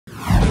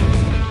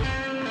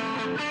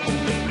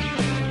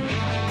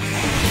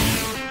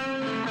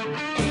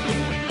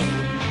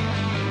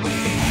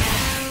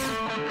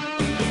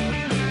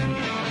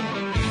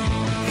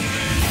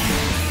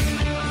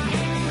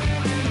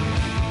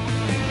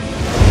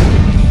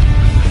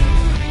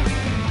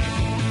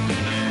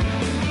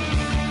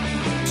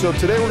So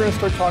today we're going to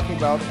start talking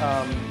about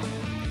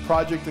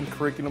project and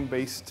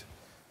curriculum-based,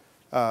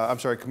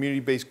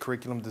 community-based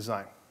curriculum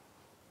design.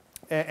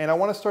 And I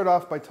want to start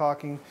off by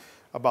talking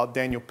about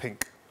Daniel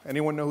Pink.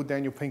 Anyone know who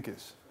Daniel Pink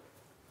is?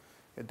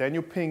 Yeah,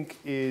 Daniel Pink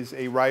is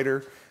a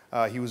writer.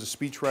 He was a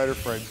speechwriter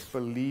for, I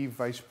believe,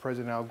 Vice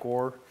President Al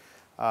Gore.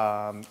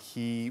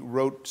 He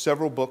wrote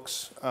several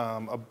books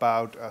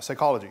about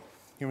psychology,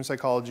 human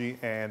psychology,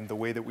 and the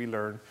way that we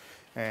learn,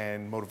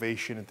 and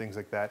motivation and things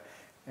like that.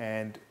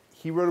 And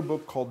he wrote a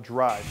book called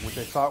Drive, which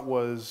I thought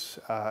was,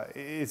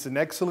 it's an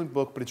excellent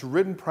book, but it's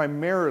written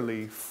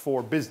primarily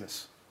for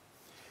business.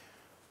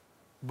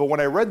 But when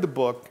I read the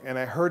book and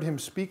I heard him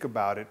speak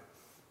about it,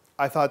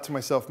 I thought to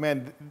myself,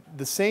 man,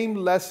 the same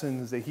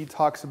lessons that he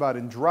talks about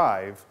in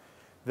Drive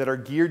that are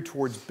geared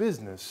towards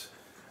business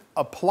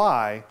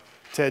apply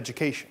to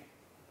education.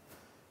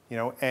 You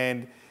know,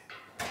 and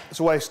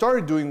so what I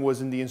started doing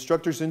was in the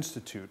Instructors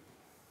Institute,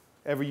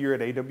 every year at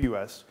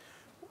AWS,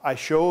 I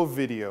show a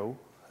video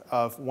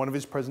of one of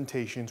his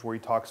presentations where he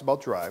talks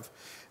about Drive.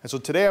 And so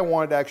today I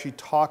wanted to actually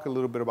talk a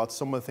little bit about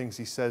some of the things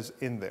he says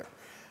in there.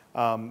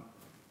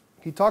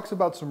 He talks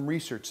about some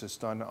research that's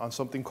done on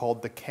something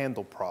called the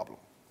candle problem.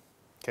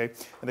 Okay?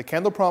 And the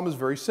candle problem is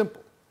very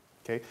simple.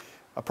 Okay?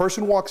 A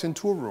person walks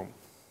into a room,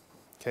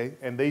 okay,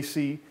 and they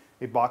see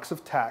a box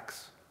of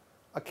tacks,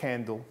 a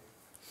candle,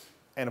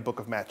 and a book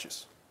of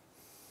matches.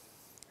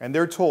 And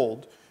they're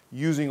told,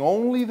 using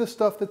only the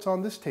stuff that's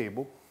on this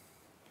table,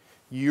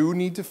 you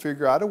need to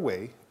figure out a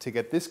way to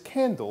get this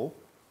candle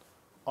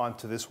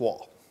onto this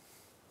wall.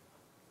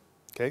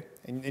 Okay?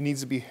 And it needs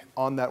to be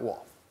on that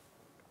wall.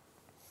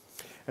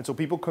 And so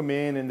people come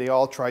in and they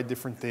all try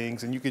different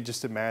things, and you could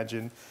just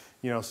imagine,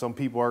 you know, some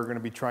people are going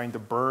to be trying to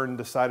burn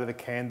the side of the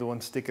candle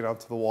and stick it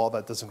onto the wall.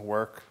 That doesn't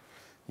work.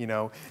 You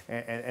know,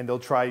 and they'll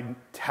try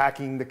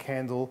tacking the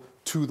candle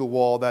to the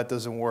wall. That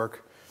doesn't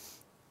work.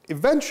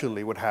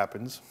 Eventually what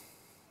happens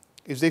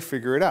is they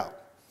figure it out.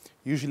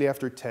 Usually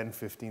after 10,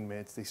 15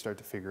 minutes, they start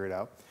to figure it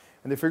out.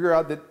 And they figure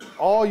out that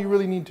all you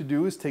really need to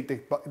do is take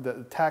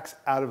the tacks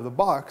out of the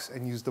box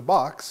and use the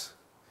box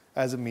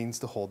as a means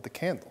to hold the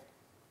candle.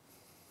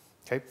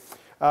 Okay?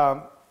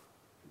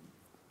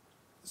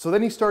 So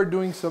then he started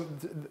doing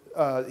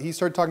he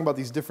started talking about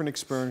these different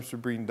experiments that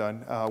were being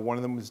done. One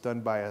of them was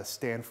done by a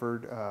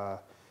Stanford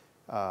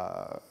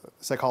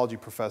psychology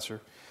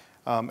professor.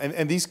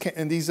 And these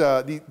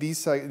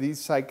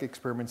psych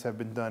experiments have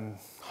been done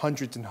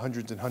hundreds and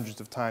hundreds and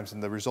hundreds of times,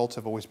 and the results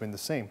have always been the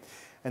same.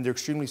 And they're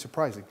extremely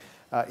surprising.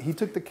 He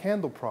took the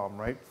candle problem,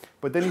 right?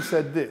 But then he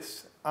said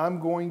this, I'm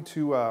going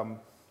to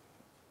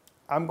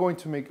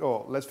make,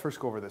 let's first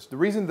go over this. The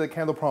reason the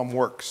candle problem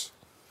works,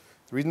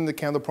 the reason the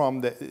candle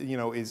problem that, you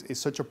know, is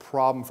such a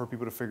problem for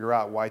people to figure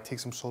out, why it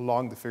takes them so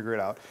long to figure it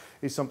out,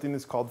 is something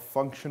that's called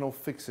functional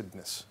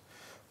fixedness.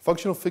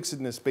 Functional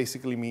fixedness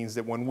basically means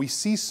that when we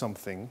see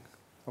something,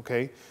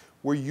 okay,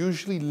 we're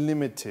usually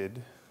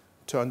limited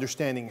to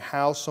understanding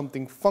how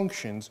something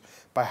functions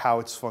by how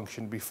it's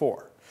functioned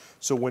before.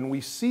 So when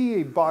we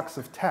see a box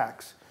of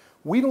tacks,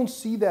 we don't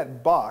see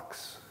that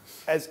box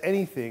as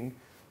anything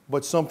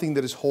but something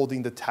that is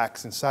holding the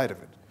tacks inside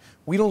of it.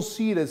 We don't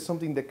see it as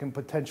something that can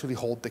potentially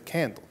hold the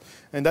candle.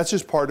 And that's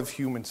just part of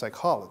human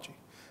psychology.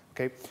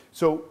 Okay?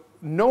 So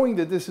knowing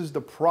that this is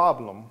the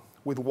problem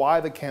with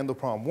why the candle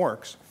problem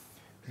works,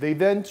 they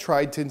then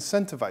tried to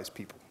incentivize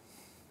people.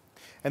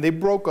 And they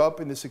broke up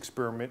in this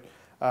experiment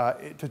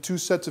to two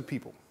sets of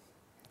people.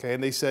 Okay?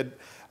 And they said,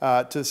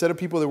 to the set of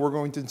people that we're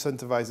going to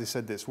incentivize, they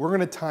said this, we're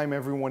going to time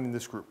everyone in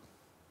this group.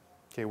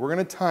 Okay? We're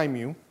going to time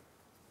you.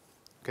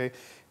 Okay?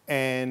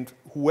 And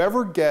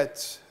whoever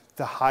gets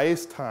the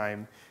highest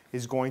time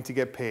is going to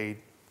get paid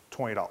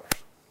 $20.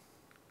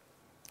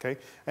 Okay?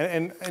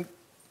 And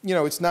you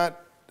know, it's not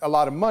a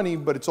lot of money,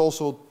 but it's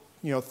also,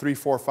 you know, 3,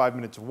 4, 5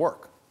 minutes of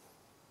work.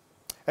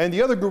 And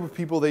the other group of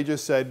people, they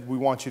just said, we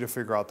want you to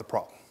figure out the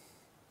problem.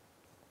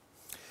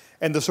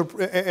 And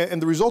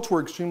the results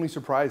were extremely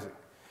surprising.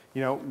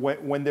 You know,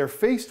 when they're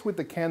faced with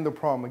the candle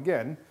problem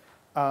again,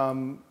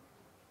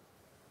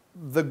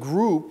 the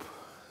group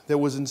that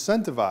was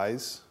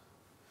incentivized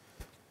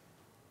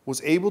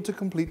was able to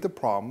complete the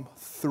problem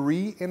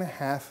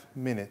 3.5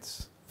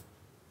 minutes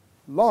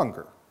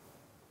longer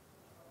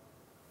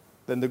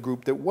than the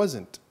group that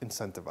wasn't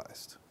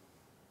incentivized.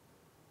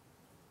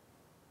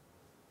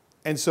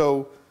 And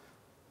so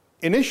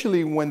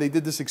initially when they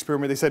did this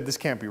experiment, they said this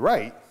can't be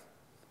right.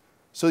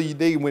 So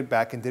they went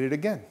back and did it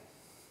again,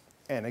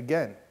 and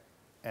again,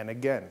 and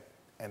again,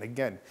 and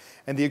again.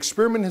 And the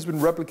experiment has been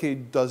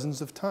replicated dozens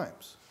of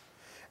times.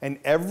 And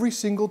every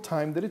single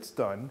time that it's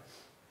done,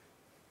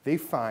 they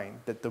find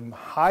that the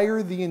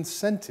higher the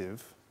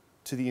incentive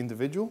to the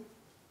individual,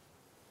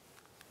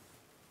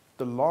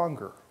 the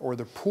longer or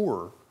the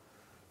poorer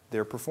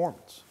their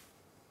performance.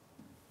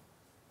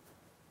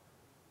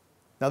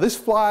 Now this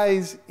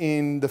flies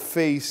in the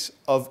face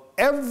of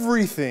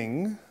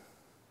everything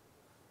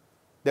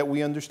that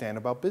we understand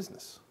about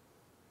business.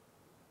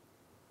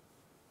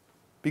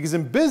 Because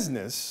in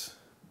business,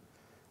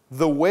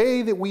 the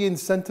way that we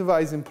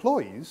incentivize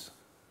employees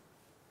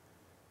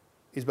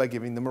is by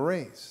giving them a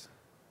raise,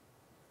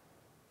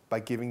 by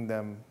giving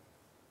them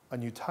a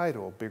new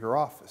title, a bigger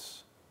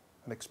office,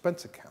 an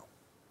expense account.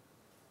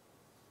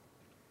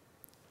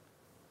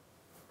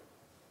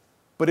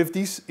 But if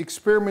these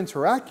experiments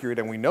are accurate,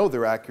 and we know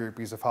they're accurate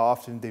because of how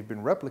often they've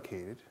been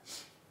replicated,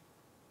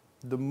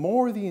 the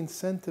more the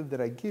incentive that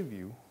I give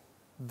you,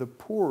 the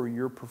poorer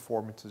your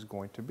performance is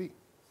going to be.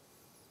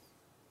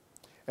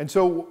 And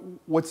so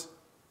what's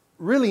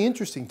really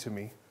interesting to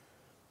me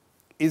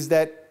is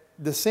that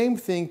the same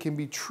thing can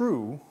be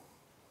true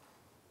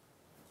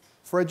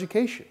for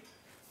education.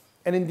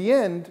 And in the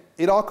end,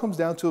 it all comes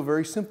down to a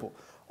very simple.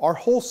 Our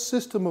whole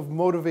system of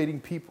motivating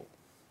people,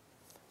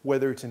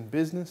 whether it's in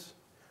business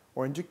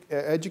or in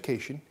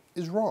education,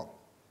 is wrong.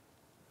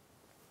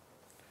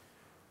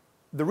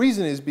 The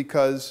reason is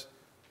because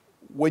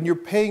when you're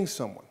paying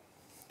someone,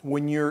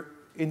 when you're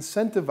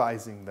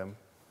incentivizing them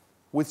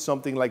with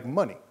something like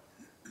money,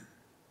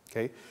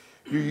 okay,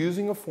 you're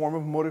using a form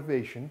of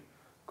motivation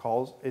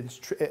called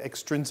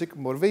extrinsic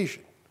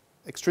motivation.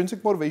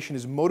 Extrinsic motivation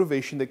is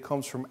motivation that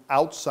comes from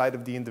outside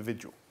of the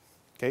individual.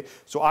 Okay?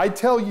 So I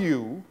tell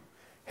you,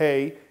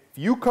 hey, if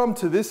you come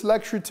to this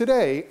lecture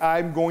today,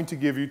 I'm going to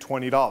give you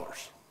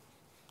 $20.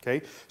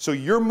 Okay? So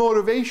your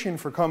motivation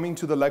for coming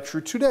to the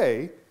lecture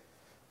today,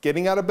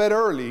 getting out of bed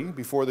early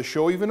before the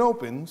show even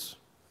opens,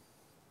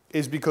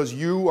 is because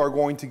you are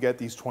going to get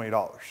these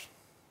 $20.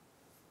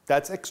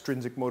 That's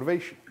extrinsic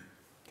motivation.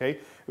 Okay?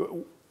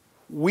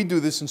 We do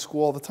this in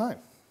school all the time,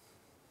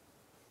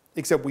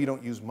 except we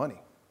don't use money.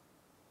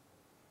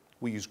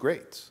 We use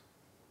grades.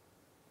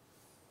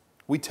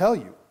 We tell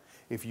you,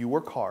 if you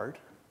work hard,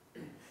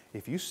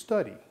 if you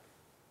study,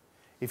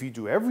 if you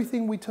do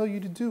everything we tell you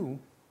to do,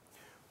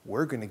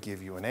 we're going to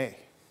give you an A.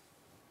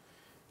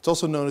 It's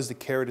also known as the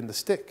carrot and the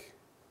stick.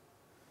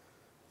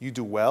 You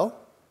do well,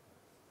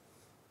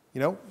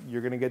 you know,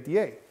 you're going to get the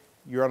A.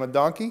 You're on a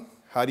donkey.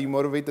 How do you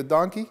motivate the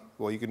donkey?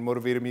 Well, you can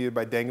motivate him either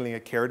by dangling a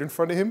carrot in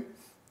front of him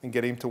and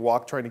getting him to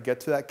walk trying to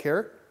get to that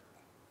carrot,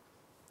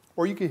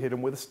 or you can hit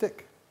him with a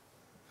stick.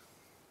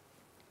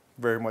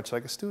 Very much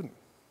like a student.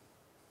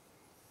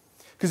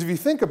 Because if you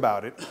think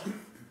about it,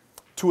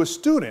 to a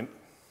student,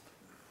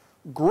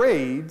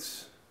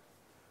 grades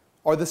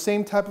are the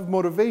same type of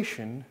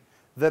motivation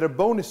that a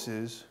bonus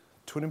is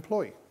to an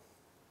employee.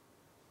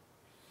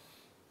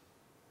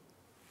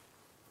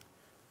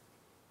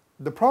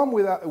 The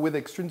problem with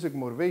extrinsic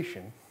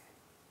motivation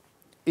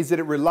is that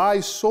it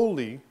relies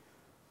solely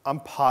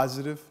on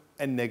positive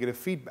and negative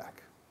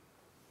feedback.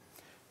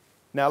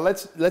 Now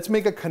let's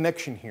make a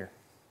connection here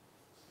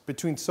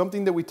between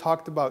something that we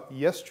talked about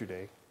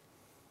yesterday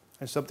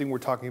and something we're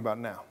talking about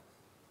now.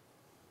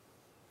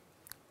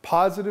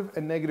 Positive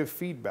and negative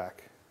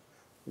feedback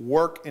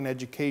work in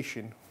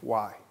education.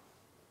 Why?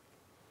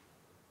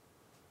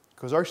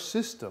 Because our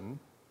system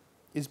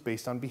is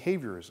based on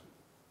behaviorism.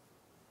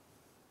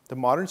 The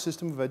modern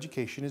system of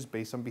education is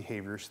based on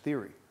behaviorist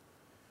theory,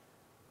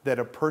 that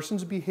a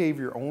person's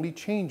behavior only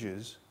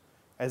changes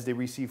as they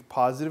receive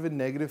positive and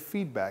negative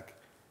feedback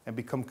and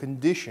become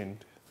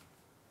conditioned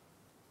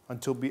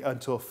until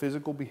a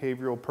physical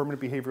behavioral,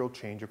 permanent behavioral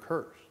change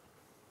occurs.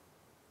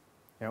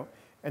 You know?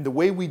 And the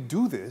way we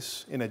do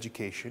this in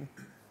education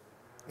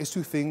is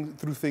through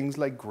things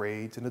like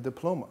grades and a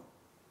diploma.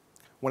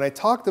 When I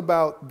talked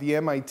about the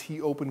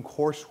MIT Open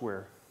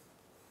Courseware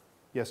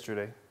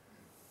yesterday,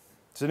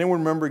 does anyone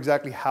remember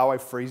exactly how I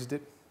phrased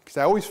it? Because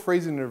I always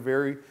phrase it in a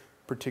very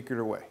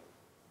particular way.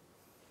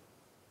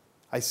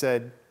 I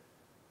said,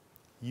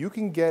 you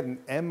can get an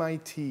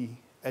MIT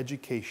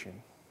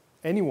education,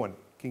 anyone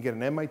can get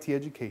an MIT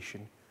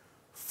education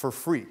for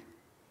free.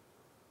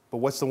 But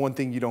what's the one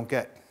thing you don't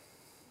get?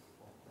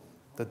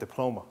 The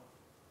diploma.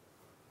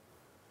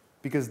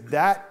 Because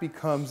that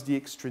becomes the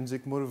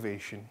extrinsic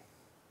motivation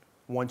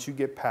once you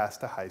get past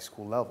the high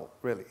school level.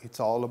 Really, it's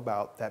all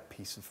about that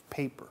piece of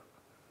paper,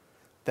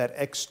 that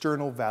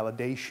external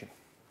validation.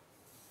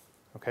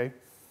 Okay?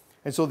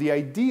 And so the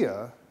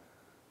idea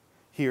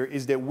here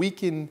is that we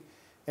can,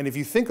 and if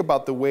you think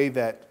about the way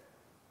that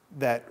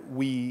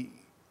we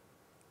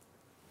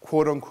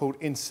quote unquote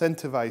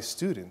incentivize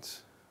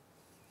students,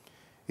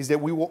 is that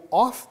we will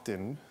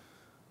often,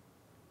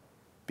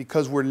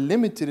 because we're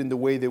limited in the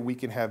way that we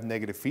can have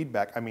negative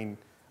feedback. I mean,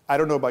 I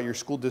don't know about your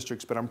school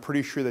districts, but I'm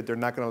pretty sure that they're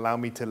not going to allow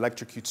me to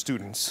electrocute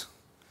students.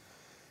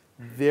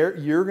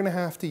 You're going to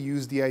have to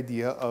use the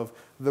idea of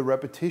the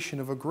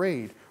repetition of a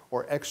grade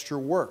or extra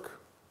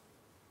work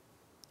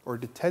or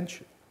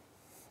detention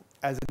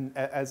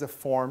as a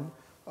form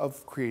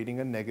of creating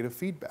a negative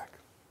feedback.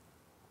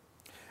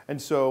 And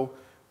so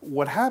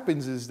what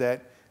happens is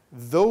that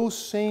those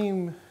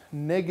same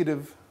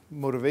negative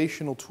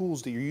motivational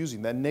tools that you're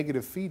using, that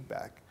negative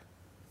feedback,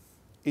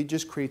 it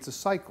just creates a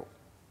cycle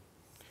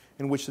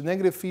in which the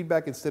negative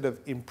feedback, instead of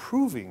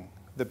improving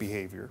the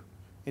behavior,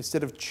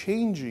 instead of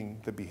changing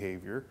the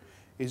behavior,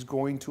 is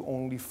going to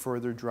only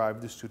further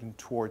drive the student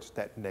towards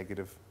that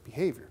negative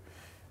behavior.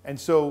 And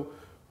so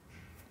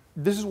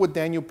this is what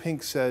Daniel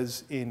Pink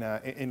says in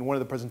one of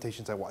the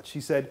presentations I watched.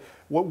 He said,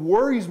 what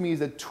worries me is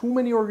that too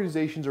many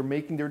organizations are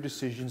making their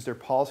decisions, their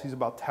policies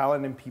about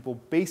talent and people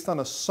based on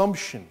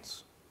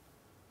assumptions.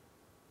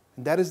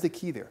 And that is the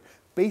key there.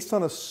 Based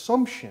on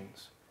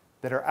assumptions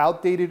that are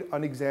outdated,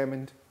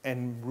 unexamined,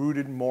 and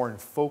rooted more in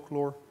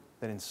folklore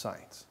than in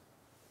science.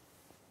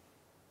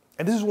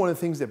 And this is one of the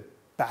things that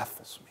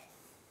baffles me.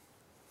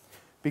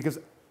 Because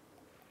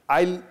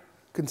I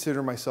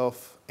consider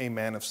myself a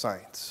man of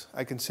science.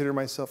 I consider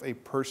myself a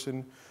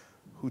person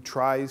who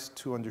tries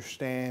to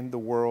understand the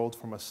world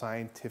from a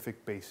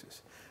scientific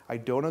basis. I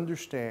don't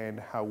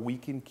understand how we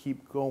can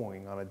keep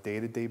going on a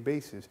day-to-day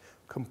basis,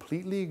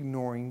 completely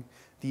ignoring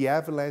the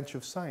avalanche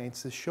of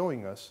science that's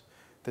showing us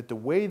that the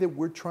way that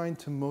we're trying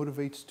to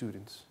motivate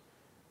students,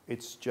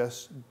 it's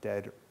just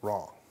dead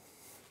wrong.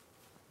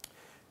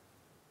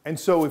 And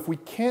so if we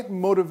can't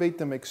motivate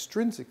them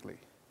extrinsically,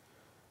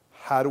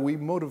 how do we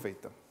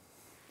motivate them?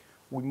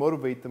 We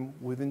motivate them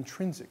with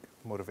intrinsic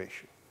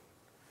motivation,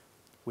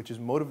 which is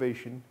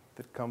motivation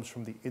that comes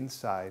from the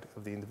inside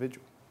of the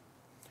individual.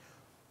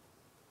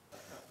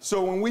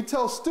 So when we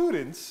tell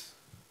students,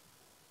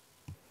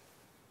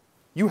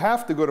 you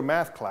have to go to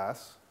math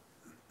class,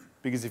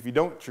 because if you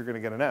don't, you're going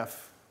to get an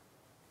F,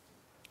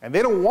 and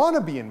they don't want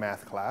to be in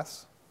math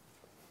class,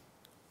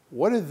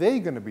 what are they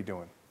going to be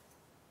doing?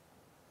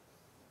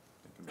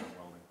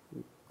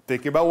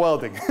 Thinking about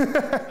welding.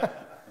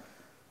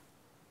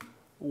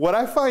 What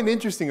I find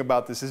interesting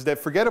about this is that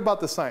forget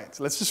about the science.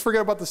 Let's just forget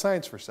about the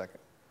science for a second.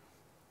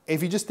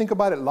 If you just think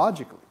about it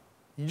logically,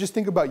 you just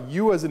think about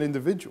you as an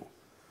individual,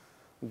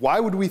 why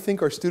would we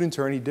think our students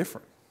are any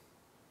different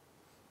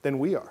than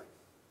we are?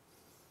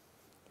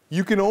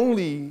 You can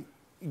only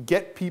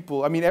get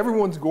people, I mean,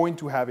 everyone's going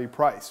to have a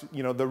price.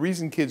 You know, the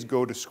reason kids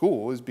go to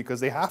school is because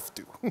they have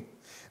to.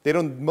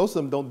 Most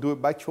of them don't do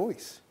it by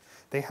choice.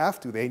 They have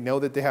to. They know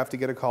that they have to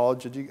get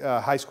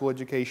a high school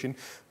education.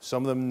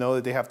 Some of them know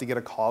that they have to get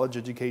a college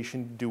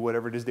education to do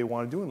whatever it is they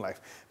want to do in life.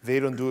 They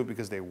don't do it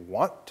because they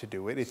want to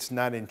do it. It's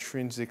not an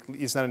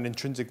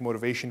intrinsic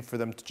motivation for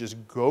them to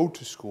just go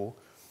to school.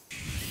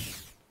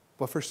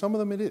 But for some of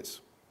them it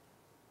is.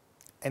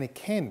 And it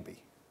can be.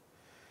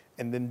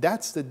 And then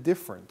that's the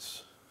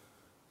difference,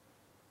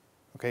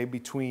 okay,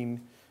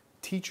 between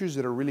teachers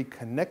that are really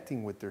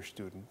connecting with their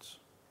students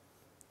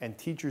and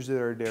teachers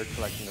that are there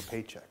collecting a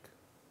paycheck.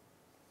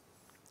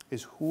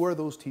 Is who are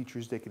those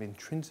teachers that can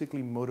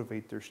intrinsically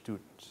motivate their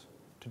students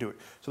to do it.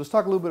 So let's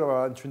talk a little bit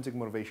about intrinsic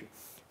motivation.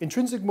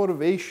 Intrinsic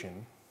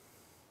motivation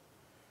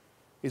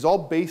is all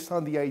based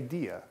on the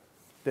idea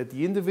that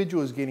the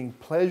individual is gaining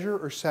pleasure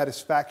or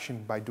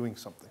satisfaction by doing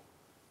something.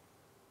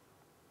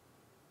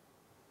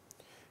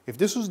 If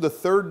this was the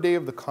third day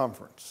of the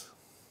conference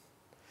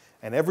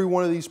and every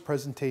one of these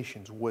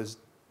presentations was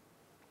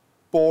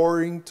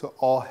boring to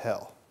all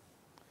hell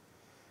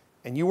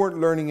and you weren't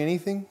learning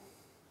anything,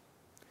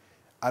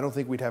 I don't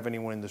think we'd have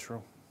anyone in this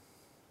room.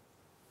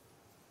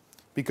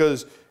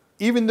 Because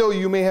even though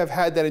you may have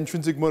had that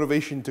intrinsic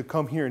motivation to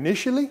come here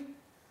initially,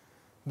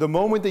 the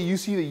moment that you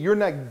see that you're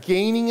not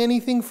gaining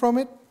anything from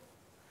it,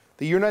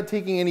 that you're not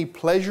taking any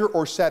pleasure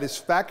or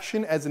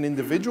satisfaction as an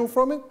individual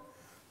from it,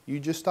 you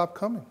just stop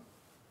coming.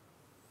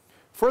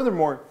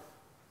 Furthermore,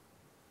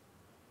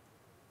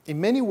 in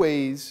many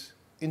ways,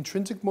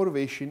 intrinsic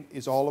motivation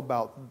is all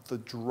about the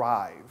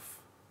drive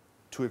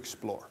to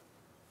explore,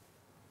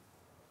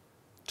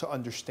 to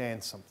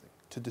understand something,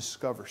 to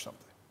discover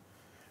something.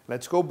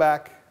 Let's go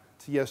back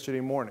to yesterday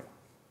morning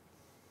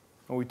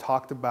when we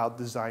talked about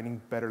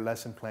designing better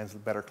lesson plans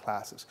and better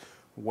classes.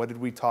 What did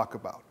we talk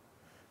about?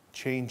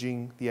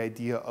 Changing the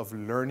idea of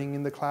learning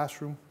in the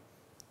classroom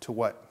to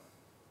what?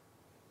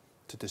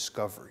 To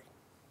discovery.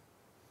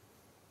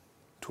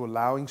 To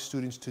allowing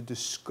students to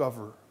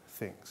discover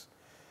things,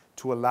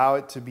 to allow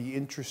it to be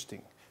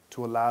interesting,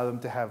 to allow them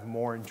to have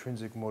more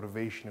intrinsic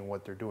motivation in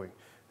what they're doing.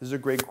 This is a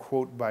great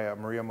quote by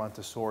Maria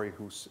Montessori,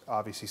 who's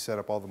obviously set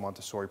up all the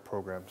Montessori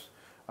programs.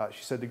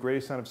 She said, the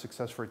greatest sign of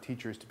success for a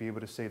teacher is to be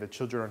able to say that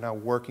children are now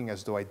working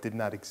as though I did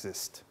not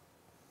exist.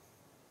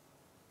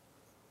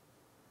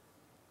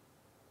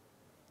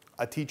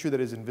 A teacher that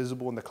is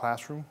invisible in the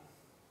classroom,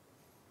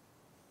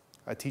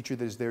 a teacher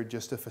that is there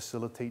just to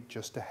facilitate,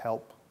 just to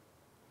help,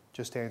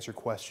 just to answer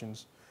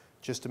questions,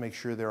 just to make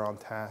sure they're on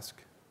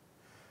task.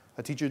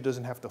 A teacher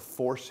doesn't have to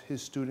force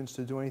his students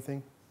to do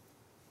anything.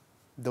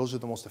 Those are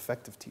the most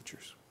effective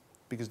teachers,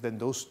 because then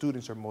those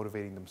students are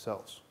motivating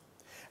themselves.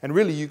 And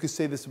really, you could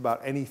say this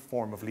about any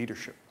form of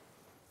leadership.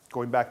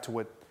 Going back to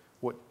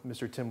what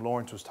Mr. Tim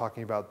Lawrence was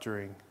talking about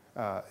during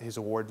his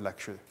award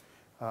lecture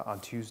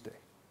on Tuesday.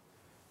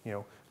 You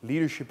know,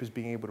 leadership is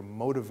being able to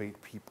motivate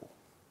people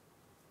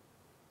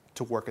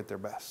to work at their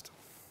best.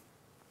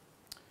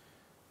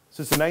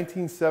 Since the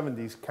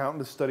 1970s,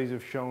 countless studies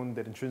have shown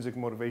that intrinsic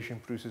motivation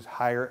produces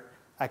higher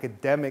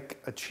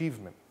academic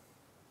achievement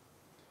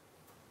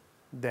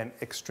than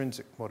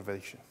extrinsic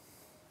motivation.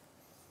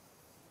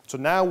 So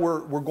now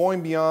we're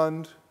going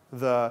beyond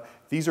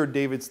these are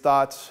David's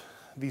thoughts,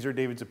 these are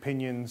David's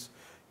opinions,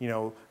 you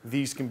know,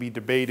 these can be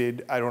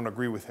debated, I don't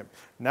agree with him.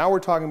 Now we're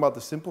talking about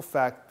the simple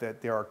fact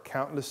that there are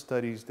countless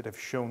studies that have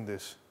shown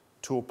this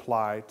to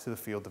apply to the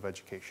field of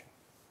education.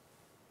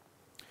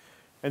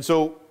 And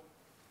so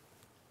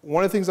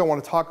one of the things I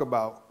want to talk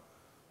about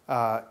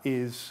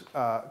is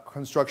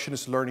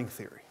constructionist learning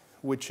theory,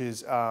 which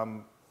is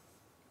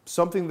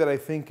something that I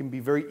think can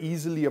be very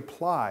easily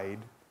applied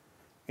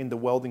in the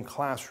welding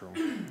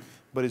classroom,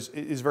 but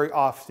is very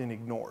often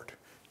ignored.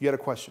 You had a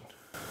question?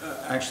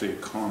 Actually, a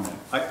comment.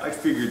 I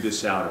figured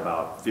this out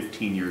about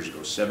 15 years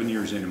ago, 7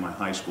 years into my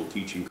high school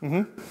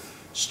teaching.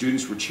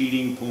 Students were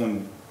cheating,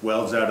 pulling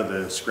welds out of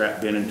the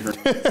scrap bin and turning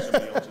it into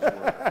somebody else's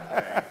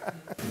work.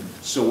 Okay?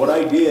 So what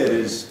I did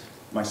is,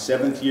 my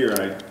 7th year, and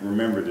I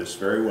remember this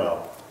very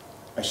well,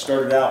 I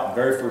started out,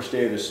 very first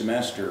day of the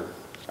semester,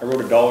 I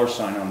wrote a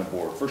 $sign on the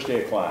board, first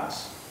day of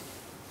class.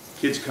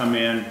 Kids come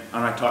in, and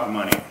I talk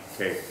money.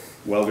 Okay,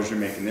 welders are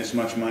making this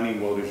much money,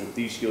 welders with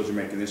these skills are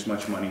making this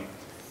much money.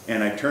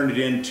 And I turned it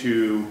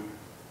into,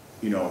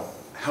 you know,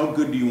 how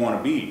good do you want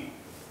to be?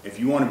 If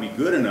you want to be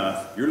good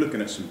enough, you're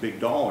looking at some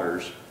big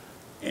dollars.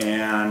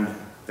 And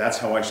that's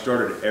how I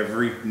started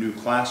every new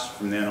class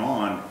from then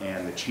on.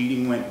 And the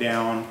cheating went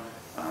down.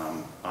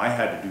 I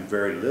had to do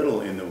very little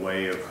in the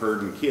way of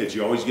herding kids.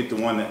 You always get the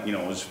one that, you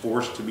know, was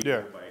forced to be by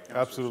a counselor.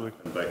 Absolutely.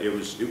 But it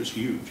was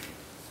huge.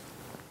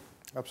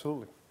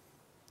 Absolutely.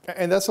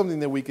 And that's something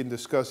that we can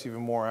discuss even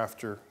more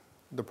after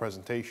the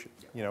presentation.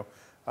 You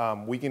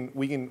know, we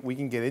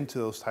can get into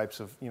those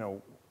types of, you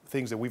know,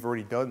 things that we've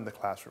already done in the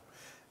classroom.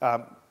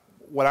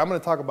 What I'm going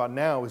to talk about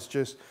now is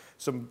just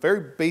some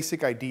very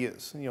basic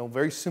ideas, you know,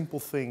 very simple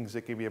things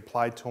that can be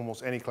applied to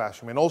almost any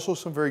classroom, and also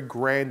some very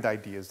grand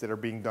ideas that are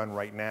being done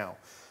right now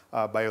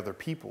by other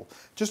people,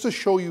 just to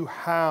show you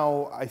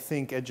how I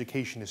think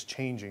education is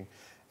changing,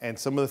 and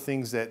some of the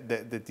things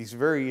that these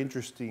very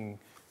interesting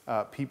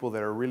people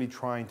that are really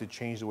trying to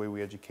change the way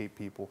we educate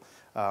people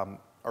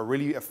are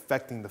really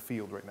affecting the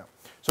field right now.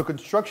 So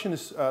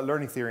constructionist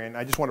learning theory, and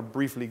I just want to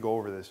briefly go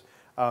over this,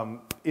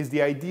 is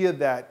the idea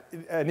that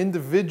an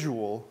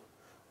individual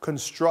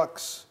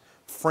constructs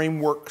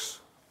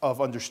frameworks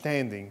of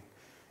understanding,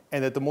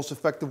 and that the most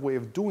effective way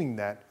of doing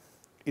that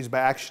is by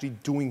actually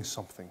doing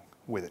something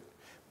with it,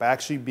 by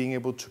actually being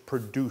able to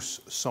produce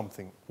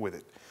something with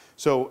it.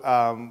 So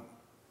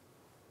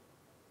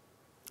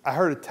I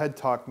heard a TED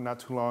Talk not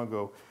too long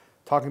ago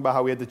talking about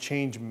how we had to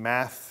change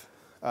math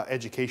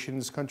education in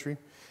this country.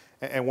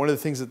 And one of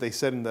the things that they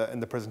said in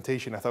the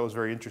presentation I thought was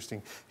very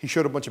interesting. He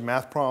showed a bunch of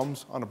math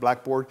problems on a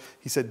blackboard.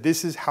 He said,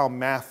 this is how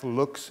math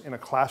looks in a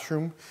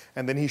classroom.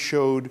 And then he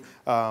showed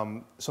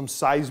some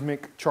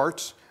seismic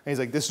charts. And he's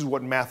like, this is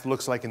what math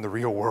looks like in the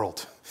real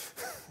world.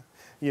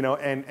 You know,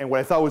 and what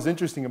I thought was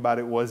interesting about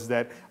it was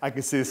that I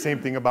could say the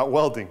same thing about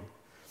welding.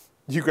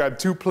 You grab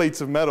 2 plates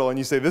of metal and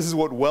you say, this is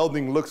what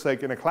welding looks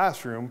like in a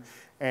classroom.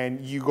 And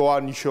you go out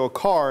and you show a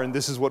car, and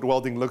this is what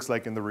welding looks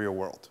like in the real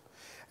world.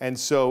 And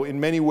so in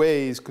many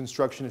ways,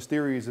 constructionist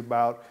theory is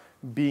about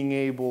being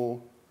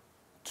able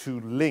to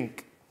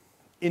link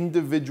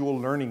individual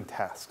learning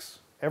tasks,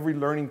 every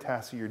learning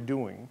task that you're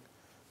doing,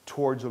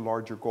 towards a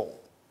larger goal.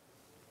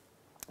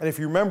 And if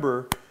you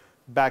remember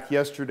back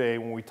yesterday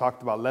when we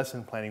talked about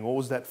lesson planning, what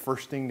was that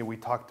first thing that we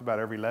talked about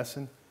every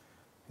lesson?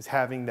 Is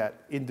having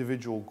that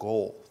individual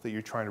goal that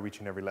you're trying to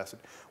reach in every lesson.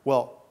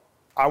 Well,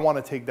 I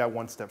want to take that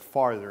one step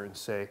farther and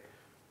say,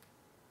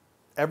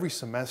 every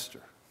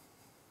semester,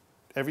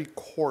 every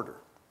quarter,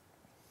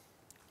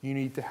 you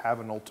need to have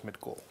an ultimate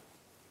goal.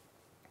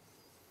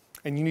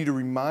 And you need to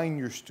remind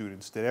your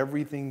students that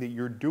everything that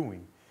you're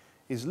doing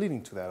is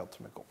leading to that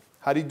ultimate goal.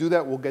 How do you do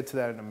that? We'll get to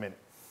that in a minute.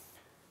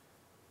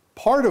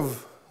 Part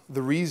of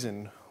the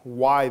reason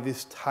why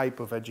this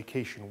type of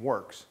education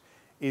works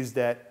is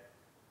that,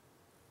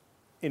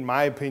 in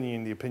my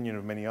opinion, the opinion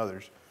of many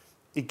others,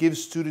 it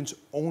gives students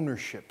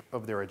ownership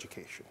of their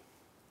education.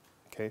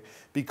 Okay?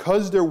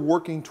 Because they're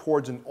working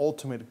towards an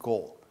ultimate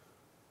goal.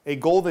 A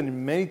goal that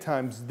many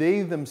times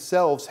they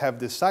themselves have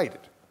decided,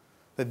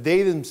 that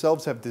they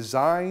themselves have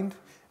designed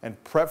and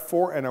prepped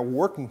for and are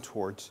working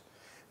towards,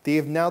 they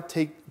have now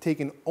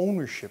taken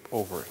ownership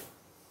over it.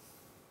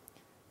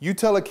 You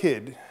tell a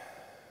kid,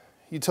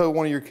 you tell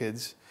one of your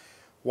kids,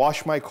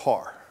 wash my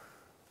car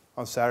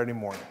on Saturday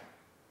morning.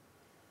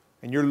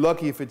 And you're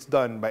lucky if it's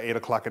done by 8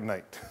 o'clock at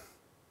night.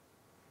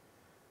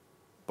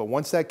 But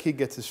once that kid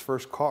gets his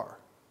first car,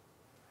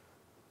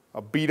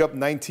 a beat up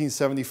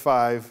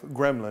 1975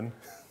 Gremlin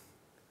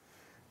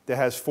that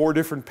has 4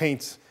 different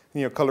paints,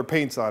 color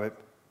paints on it,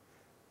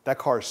 that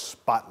car is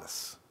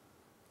spotless.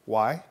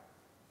 Why?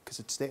 Because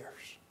it's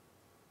theirs.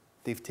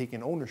 They've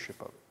taken ownership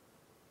of it.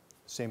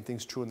 Same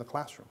thing's true in the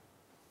classroom.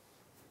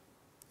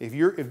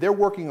 If they're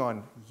working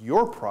on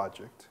your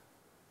project,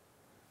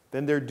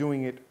 then they're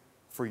doing it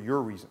for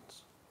your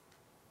reasons.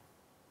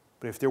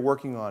 But if they're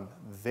working on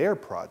their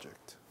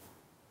project,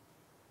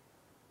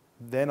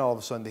 then all of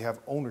a sudden they have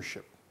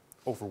ownership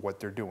over what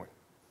they're doing,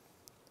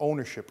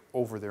 ownership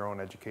over their own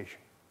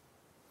education.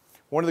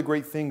 One of the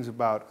great things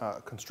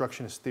about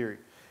constructionist theory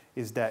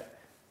is that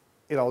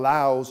it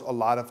allows a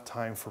lot of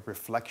time for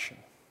reflection.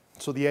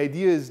 So the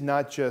idea is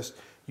not just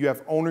you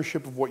have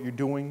ownership of what you're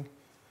doing,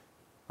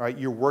 right?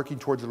 You're working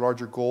towards a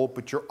larger goal,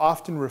 but you're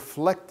often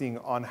reflecting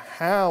on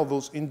how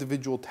those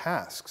individual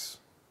tasks,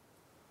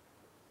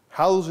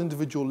 how those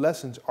individual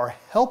lessons are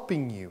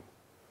helping you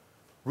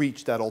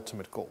reach that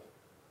ultimate goal.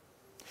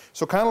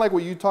 So kind of like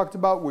what you talked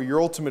about, where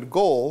your ultimate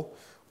goal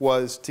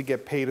was to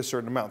get paid a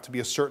certain amount, to be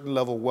a certain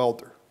level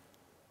welder,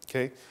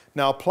 okay?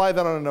 Now apply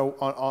that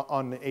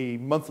on a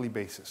monthly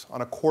basis,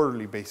 on a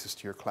quarterly basis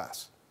to your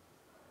class.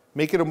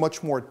 Make it a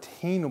much more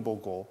attainable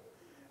goal.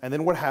 And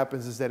then what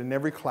happens is that in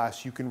every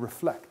class you can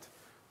reflect.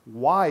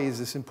 Why is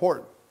this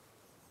important?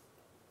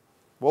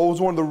 What was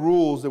one of the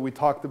rules that we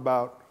talked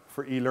about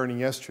for e-learning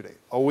yesterday?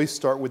 Always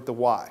start with the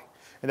why.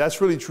 And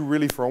that's really true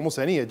really for almost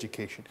any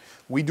education.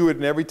 We do it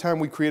in every time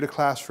we create a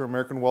class for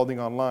American Welding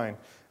Online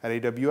at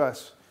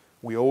AWS.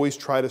 We always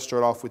try to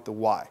start off with the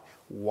why.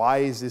 Why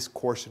is this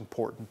course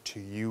important to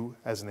you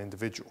as an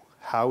individual?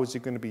 How is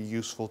it going to be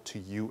useful to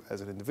you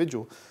as an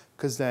individual?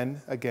 Because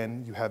then,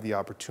 again, you have the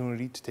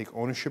opportunity to take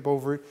ownership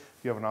over it.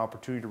 You have an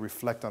opportunity to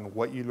reflect on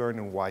what you learned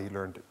and why you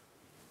learned it.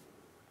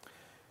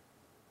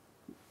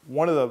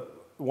 One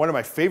of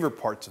my favorite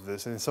parts of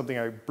this, and it's something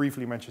I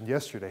briefly mentioned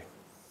yesterday,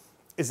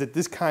 is that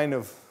this kind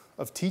of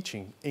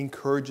teaching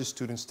encourages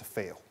students to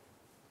fail.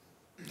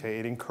 Okay,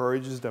 it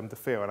encourages them to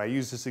fail. And I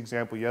used this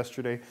example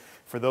yesterday.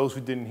 For those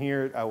who didn't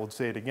hear it, I will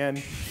say it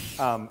again.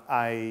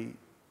 I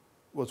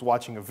was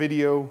watching a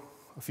video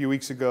a few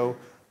weeks ago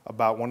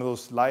about one of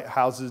those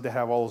houses that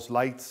have all those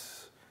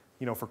lights,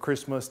 you know, for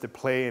Christmas that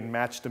play and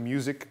match the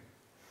music,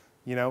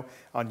 you know,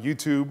 on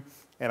YouTube.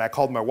 And I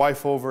called my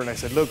wife over and I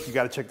said, look, you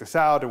got to check this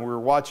out. And we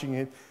were watching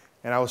it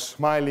and I was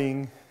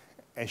smiling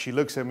and she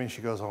looks at me and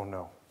she goes, oh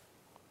no.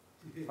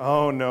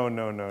 Oh no,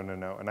 no, no, no,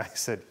 no. And I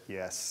said,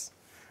 yes,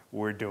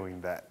 we're doing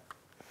that.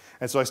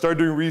 And so I started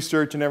doing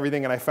research and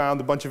everything and I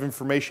found a bunch of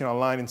information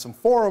online in some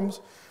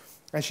forums.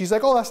 And she's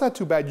like, oh, that's not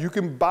too bad. You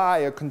can buy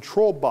a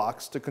control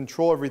box to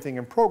control everything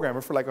and program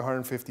it for like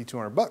 150,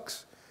 200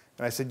 bucks.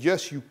 And I said,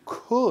 yes, you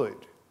could,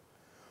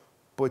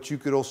 but you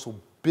could also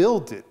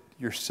build it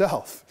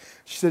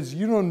yourself. She says,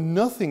 you know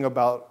nothing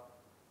about,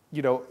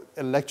 you know,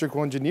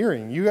 electrical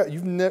engineering. You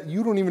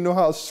don't even know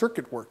how a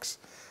circuit works.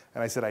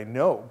 And I said, I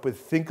know, but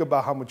think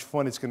about how much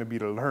fun it's going to be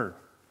to learn,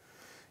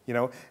 you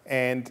know.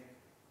 And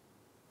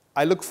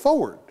I look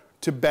forward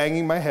to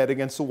banging my head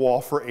against the wall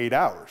for 8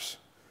 hours,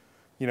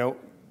 you know,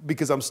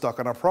 because I'm stuck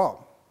on a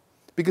problem.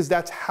 Because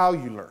that's how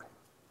you learn.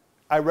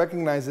 I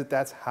recognize that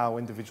that's how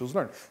individuals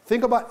learn.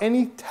 Think about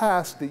any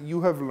task that you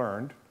have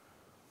learned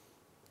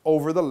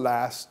over the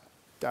last,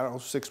 I don't know,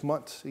 6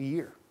 months, a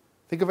year.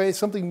 Think of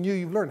something new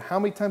you've learned. How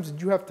many times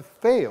did you have to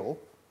fail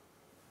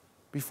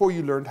before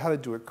you learned how to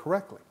do it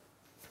correctly?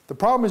 The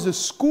problem is that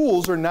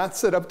schools are not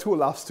set up to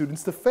allow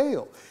students to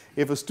fail.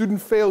 If a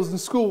student fails in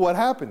school, what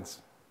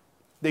happens?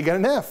 They get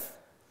an F.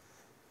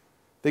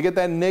 They get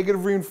that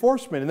negative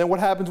reinforcement. And then what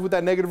happens with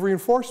that negative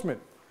reinforcement?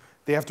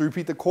 They have to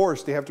repeat the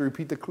course. They have to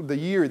repeat the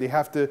year.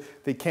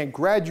 They can't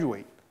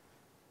graduate.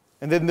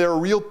 And then there are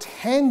real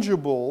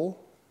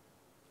tangible,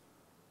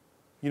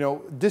 you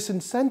know,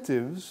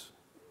 disincentives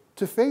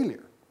to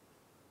failure.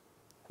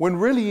 When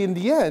really, in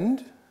the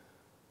end,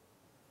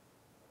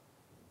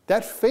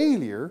 that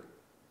failure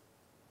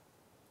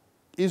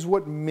is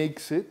what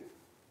makes it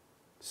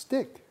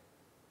stick.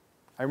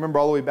 I remember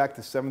all the way back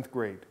to 7th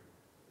grade.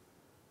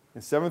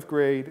 In 7th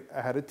grade,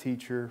 I had a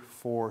teacher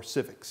for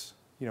civics,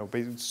 you know,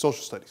 basic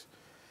social studies.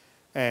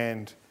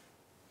 And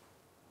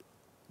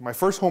my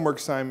first homework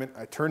assignment,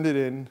 I turned it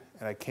in,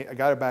 and I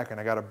got it back, and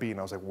I got a B. And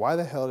I was like, why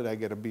the hell did I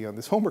get a B on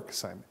this homework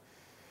assignment?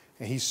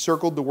 And he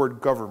circled the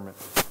word government.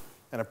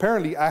 And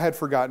apparently, I had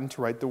forgotten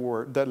to write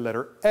that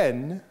letter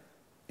N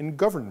in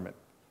government.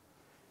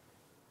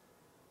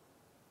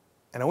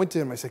 And I went to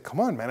him, I said, come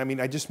on, man, I mean,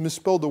 I just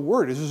misspelled the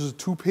word. This is a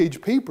 2-page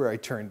paper I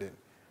turned in.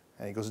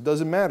 And he goes, it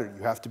doesn't matter.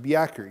 You have to be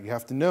accurate. You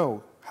have to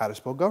know how to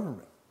spell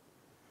government.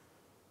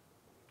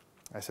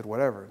 I said,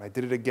 whatever. And I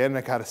did it again, and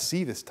I got a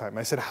C this time.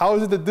 I said, how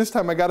is it that this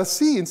time I got a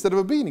C instead of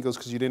a B? And he goes,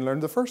 because you didn't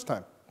learn the first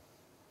time.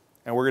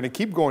 And we're going to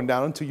keep going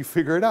down until you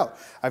figure it out.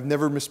 I've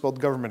never misspelled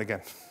government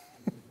again.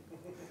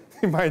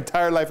 In my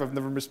entire life, I've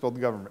never misspelled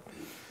government.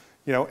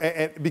 You know,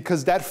 and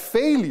because that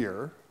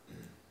failure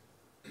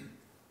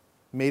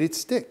made it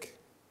stick.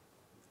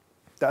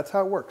 That's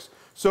how it works.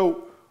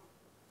 So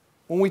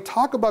when we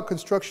talk about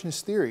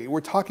constructionist theory,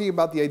 we're talking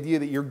about the idea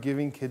that you're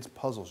giving kids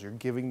puzzles. You're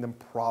giving them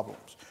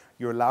problems.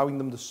 You're allowing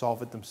them to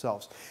solve it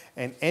themselves.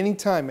 And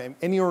anytime,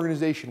 any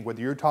organization,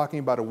 whether you're talking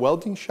about a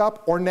welding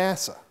shop or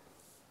NASA,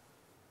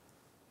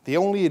 they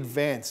only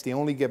advance, they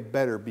only get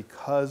better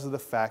because of the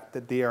fact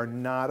that they are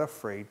not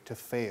afraid to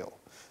fail.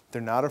 They're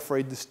not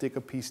afraid to stick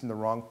a piece in the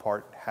wrong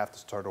part and have to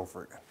start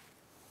over again.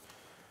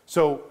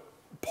 So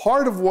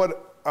part of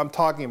what I'm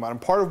talking about,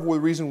 and part of the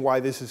reason why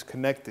this is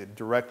connected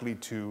directly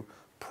to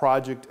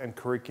project and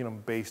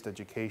curriculum-based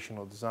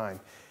educational design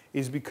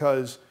is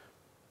because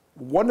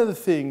one of the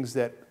things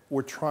that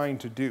we're trying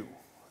to do,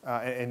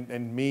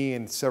 and me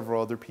and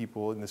several other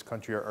people in this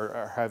country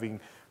are having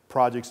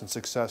projects and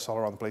success all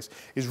around the place,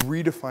 is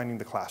redefining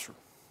the classroom.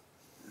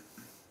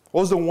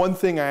 What was the one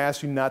thing I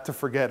asked you not to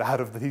forget out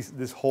of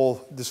this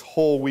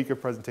whole week of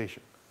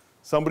presentation?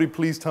 Somebody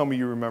please tell me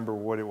you remember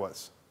what it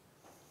was.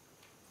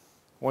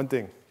 One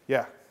thing,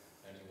 yeah.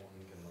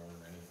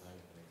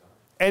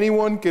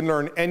 Anyone can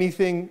learn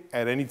anything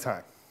at any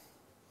time.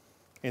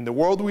 In the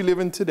world we live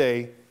in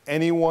today,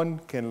 anyone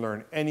can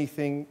learn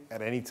anything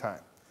at any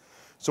time.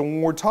 So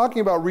when we're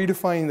talking about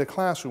redefining the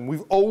classroom,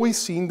 we've always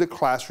seen the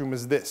classroom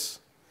as this.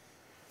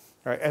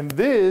 Right? And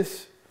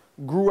this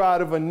grew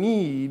out of a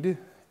need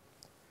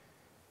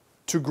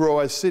to grow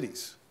as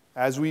cities.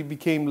 As we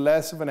became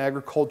less of an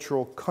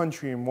agricultural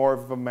country and more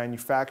of a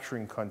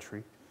manufacturing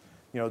country,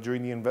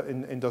 during the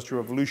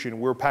Industrial Revolution,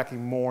 we were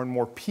packing more and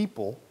more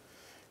people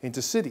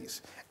into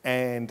cities.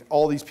 And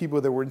all these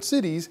people that were in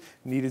cities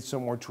needed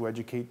somewhere to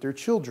educate their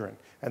children.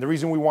 And the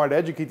reason we wanted to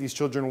educate these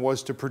children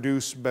was to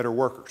produce better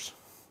workers,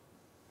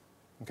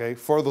 okay,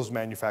 for those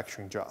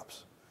manufacturing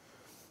jobs.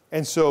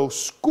 And so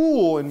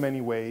school, in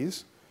many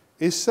ways,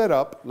 is set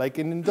up like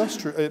an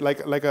industry,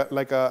 like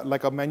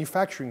a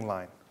manufacturing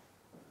line.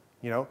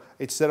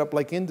 It's set up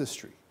like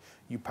industry.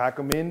 You pack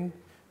them in,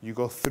 you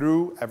go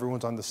through,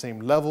 everyone's on the same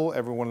level,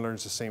 everyone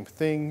learns the same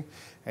thing,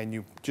 and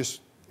you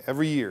just,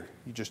 every year,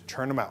 you just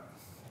turn them out,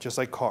 just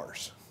like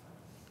cars,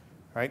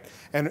 right?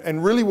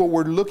 And really what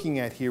we're looking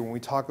at here when we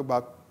talk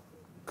about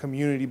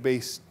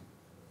community-based,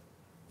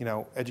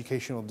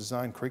 educational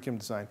design, curriculum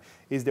design,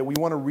 is that we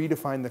want to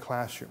redefine the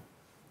classroom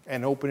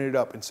and open it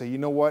up and say, you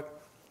know what?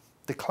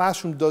 The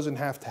classroom doesn't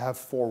have to have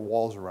four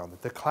walls around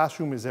it. The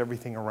classroom is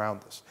everything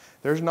around us.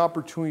 There's an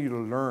opportunity to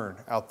learn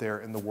out there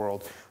in the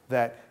world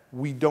that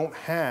we don't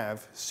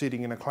have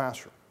sitting in a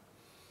classroom.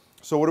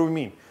 So what do we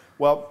mean?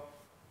 Well,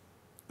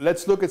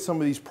 let's look at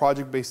some of these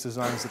project-based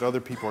designs that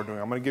other people are doing.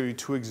 I'm going to give you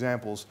two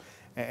examples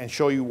and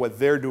show you what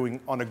they're doing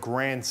on a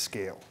grand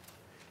scale.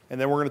 And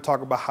then we're going to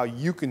talk about how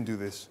you can do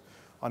this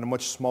on a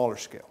much smaller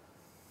scale.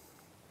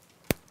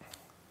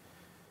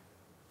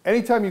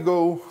 Anytime you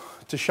go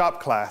to shop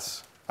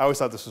class, I always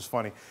thought this was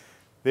funny.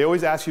 They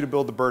always ask you to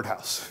build a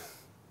birdhouse.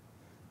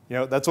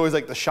 That's always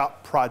like the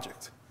shop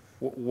project.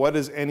 What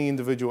does any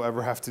individual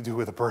ever have to do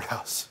with a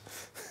birdhouse?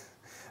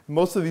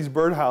 Most of these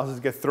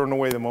birdhouses get thrown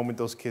away the moment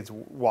those kids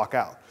walk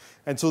out.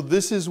 And so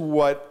this is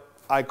what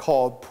I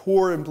call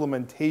poor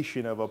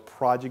implementation of a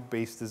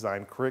project-based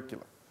design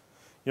curriculum.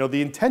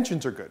 The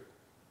intentions are good.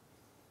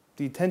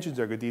 The intentions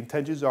are good. The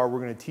intentions are, we're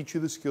going to teach you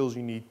the skills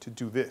you need to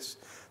do this.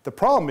 The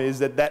problem is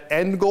that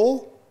end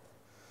goal,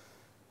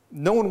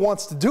 no one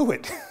wants to do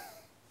it.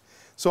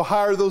 So how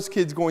are those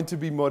kids going to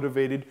be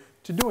motivated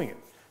to doing it?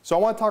 So I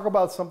want to talk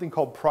about something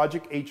called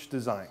Project H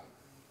Design.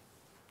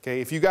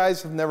 Okay, if you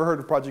guys have never heard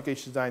of Project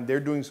H Design,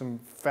 they're doing some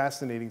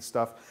fascinating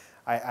stuff.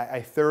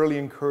 I thoroughly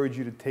encourage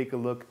you to take a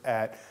look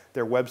at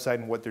their website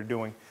and what they're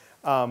doing.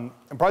 And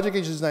Project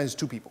H Design is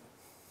two people.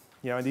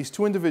 And these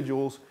two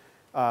individuals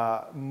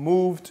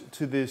moved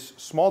to this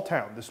small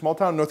town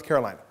in North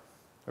Carolina,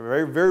 a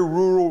very, very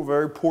rural,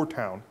 very poor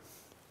town.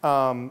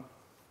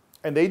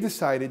 And they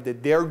decided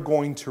that they're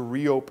going to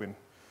reopen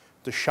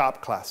the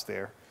shop class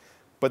there,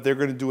 but they're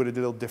going to do it a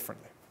little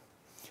differently.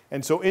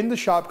 And so in the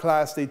shop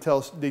class, they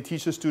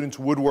teach the students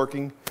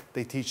woodworking,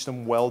 they teach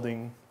them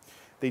welding,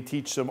 they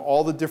teach them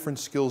all the different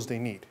skills they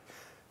need.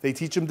 They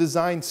teach them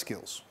design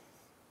skills,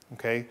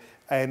 okay?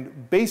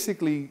 And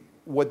basically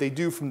what they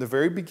do from the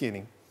very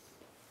beginning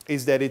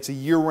is that it's a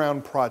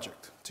year-round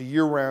project. It's a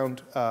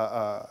year-round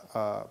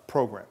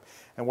program.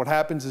 And what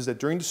happens is that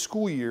during the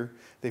school year,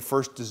 they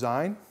first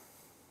design,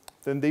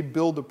 then they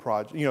build a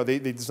project. They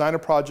design a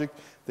project,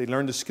 they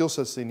learn the skill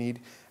sets they need,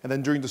 and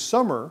then during the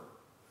summer,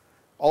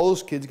 all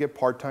those kids get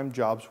part-time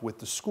jobs with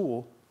the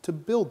school to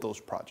build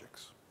those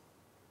projects,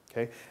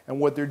 okay?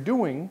 And what they're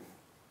doing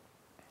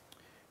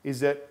is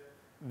that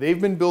they've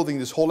been building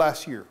this whole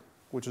last year,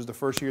 which was the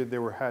first year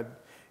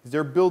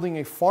they're building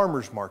a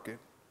farmer's market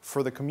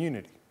for the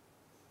community.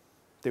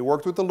 They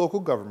worked with the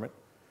local government,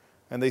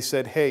 and they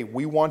said, hey,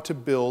 we want to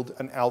build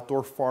an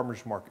outdoor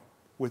farmer's market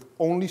with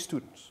only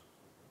students.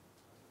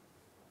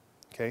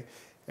 Okay,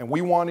 and we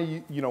want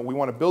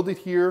to build it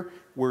here.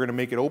 We're going to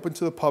make it open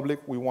to the public.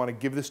 We want to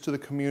give this to the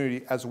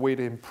community as a way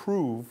to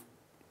improve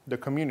the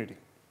community.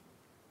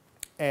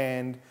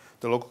 And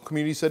the local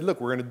community said, look,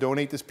 we're going to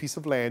donate this piece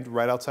of land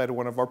right outside of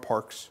one of our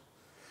parks.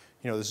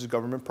 This is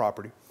government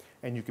property,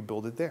 and you can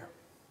build it there.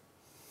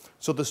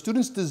 So the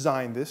students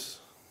designed this.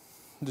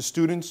 The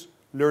students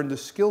learned the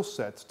skill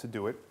sets to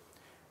do it,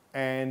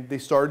 and they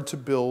started to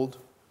build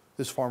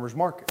this farmer's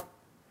market.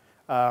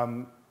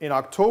 On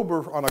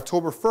October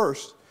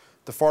 1st,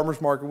 the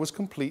farmer's market was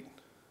complete.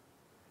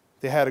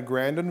 They had a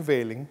grand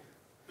unveiling,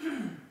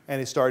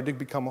 and it started to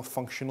become a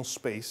functional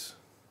space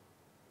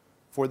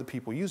for the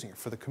people using it,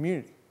 for the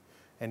community.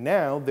 And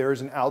now there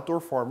is an outdoor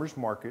farmer's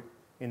market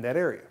in that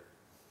area.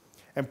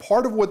 And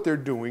part of what they're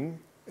doing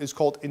is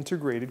called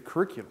integrated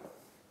curriculum.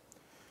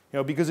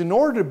 Because in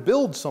order to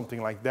build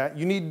something like that,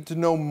 you need to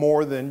know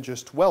more than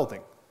just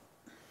welding.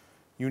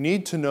 You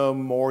need to know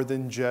more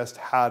than just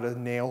how to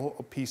nail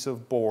a piece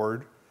of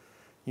board,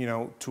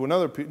 to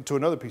another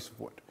piece of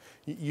wood.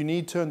 You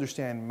need to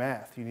understand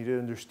math. You need to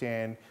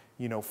understand,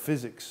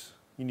 physics.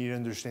 You need to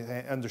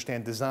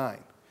understand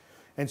design.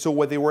 And so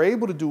what they were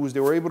able to do is they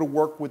were able to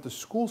work with the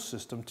school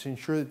system to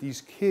ensure that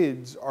these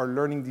kids are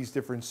learning these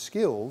different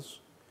skills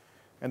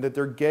and that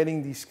they're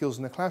getting these skills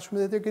in the classroom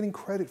and that they're getting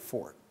credit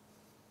for it.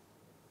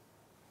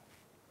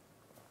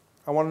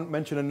 I want to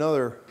mention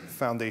another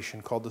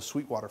foundation called the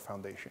Sweetwater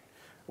Foundation.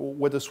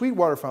 What the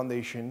Sweetwater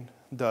Foundation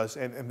does,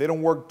 and they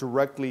don't work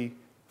directly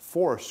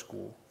for a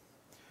school,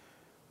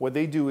 what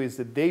they do is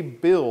that they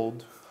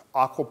build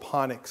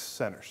aquaponics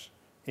centers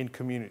in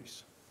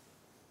communities.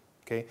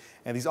 Okay?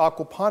 And these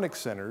aquaponics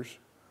centers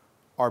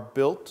are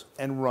built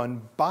and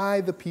run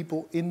by the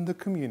people in the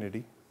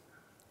community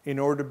in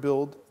order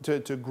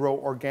to grow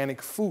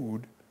organic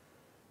food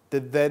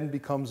that then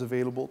becomes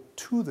available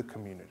to the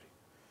community,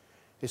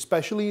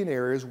 especially in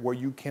areas where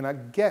you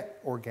cannot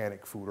get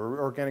organic food, or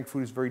organic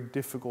food is very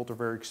difficult or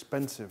very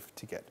expensive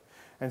to get.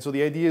 And so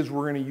the idea is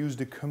we're going to use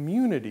the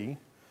community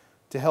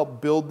to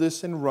help build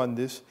this and run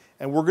this,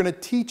 and we're going to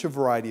teach a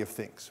variety of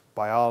things: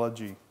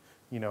 biology,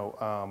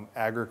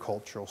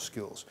 agricultural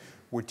skills.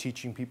 We're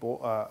teaching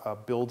people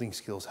building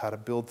skills, how to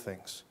build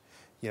things,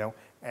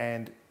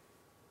 and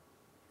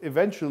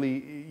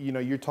eventually,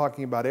 you're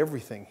talking about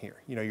everything here.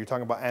 You're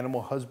talking about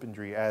animal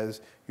husbandry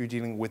as you're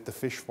dealing with the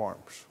fish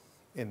farms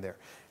in there.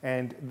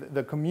 And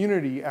the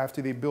community,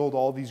 after they build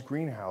all these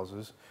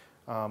greenhouses,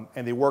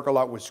 and they work a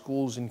lot with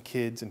schools and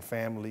kids and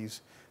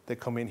families that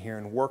come in here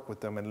and work with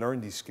them and learn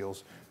these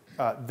skills,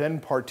 then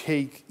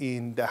partake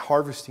in the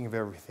harvesting of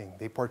everything.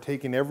 They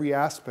partake in every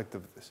aspect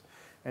of this.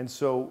 And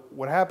so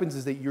what happens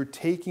is that you're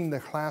taking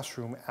the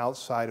classroom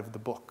outside of the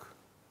book.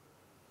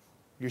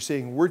 You're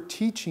saying, we're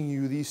teaching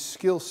you these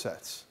skill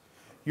sets.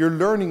 You're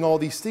learning all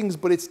these things,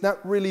 but it's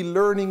not really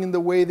learning in the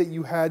way that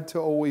you had to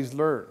always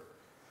learn.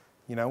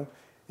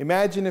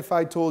 Imagine if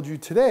I told you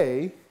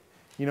today,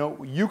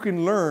 you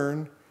can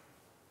learn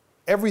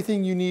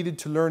everything you needed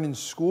to learn in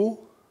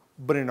school,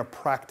 but in a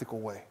practical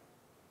way,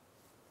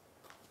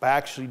 by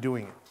actually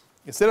doing it.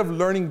 Instead of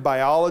learning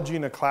biology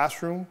in a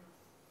classroom,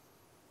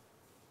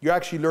 you're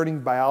actually learning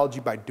biology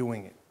by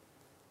doing it.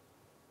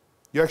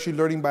 You're actually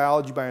learning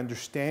biology by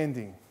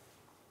understanding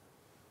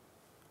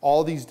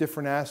all these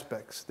different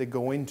aspects that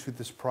go into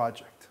this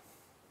project.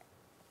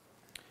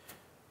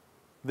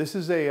 This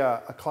is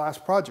a class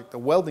project, a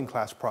welding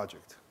class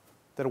project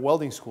that a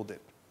welding school did.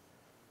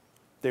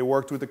 They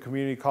worked with the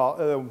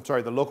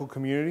the local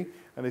community,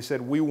 and they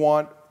said, we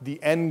want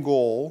the end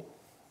goal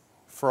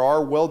for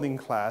our welding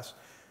class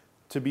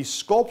to be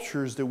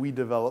sculptures that we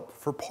develop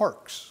for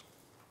parks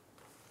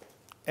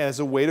as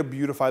a way to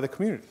beautify the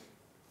community,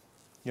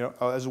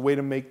 as a way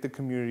to make the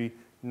community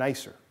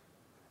nicer,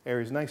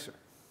 areas nicer.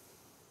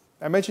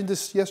 I mentioned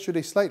this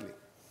yesterday slightly,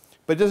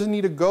 but it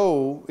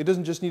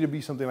doesn't just need to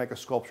be something like a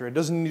sculpture. It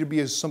doesn't need to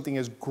be something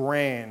as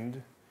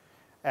grand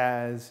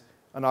as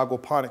an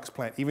aquaponics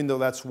plant, even though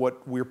that's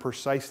what we're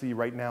precisely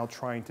right now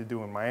trying to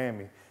do in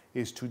Miami,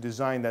 is to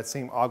design that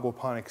same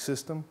aquaponics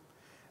system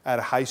at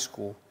a high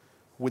school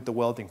with the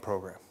welding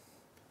program.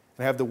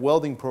 And have the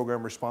welding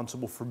program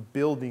responsible for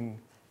building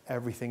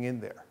everything in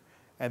there.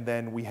 And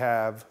then we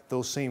have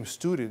those same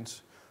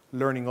students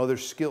learning other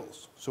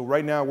skills. So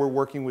right now we're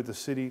working with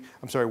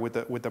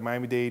the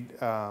Miami-Dade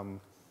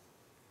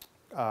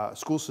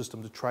school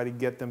system to try to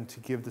get them to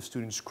give the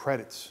students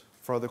credits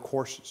for other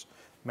courses,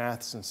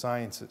 maths and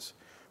sciences,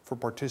 for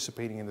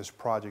participating in this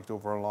project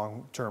over a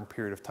long-term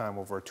period of time,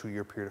 over a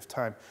 2-year period of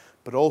time,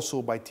 but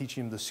also by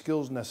teaching them the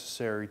skills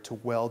necessary to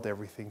weld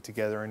everything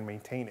together and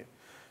maintain it.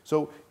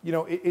 So,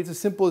 it's as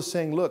simple as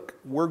saying, look,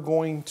 we're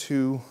going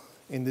to,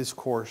 in this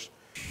course,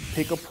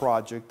 pick a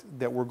project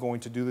that we're going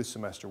to do this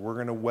semester. We're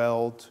going to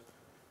weld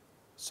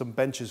some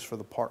benches for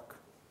the park.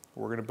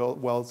 We're going to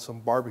weld some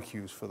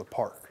barbecues for the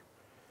park.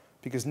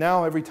 Because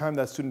now every time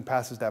that student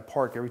passes that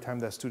park, every time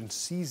that student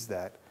sees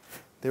that,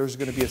 there's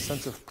going to be a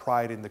sense of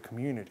pride in the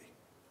community.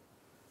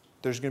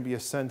 There's going to be a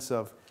sense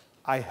of,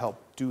 I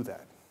helped do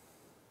that.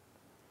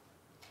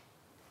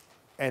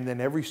 And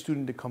then every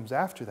student that comes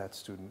after that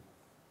student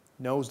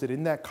knows that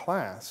in that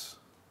class,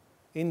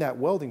 in that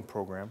welding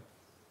program,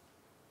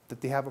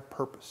 that they have a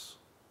purpose.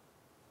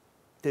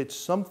 That it's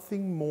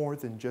something more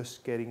than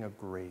just getting a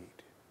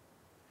grade.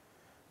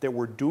 That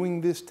we're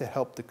doing this to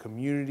help the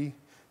community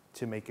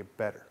to make it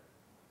better.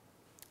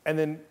 And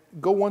then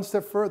go one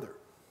step further.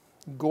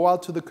 Go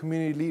out to the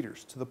community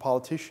leaders, to the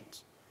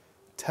politicians.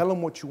 Tell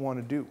them what you want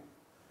to do.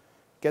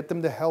 Get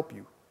them to help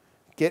you.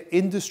 Get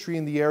industry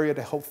in the area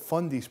to help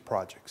fund these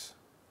projects.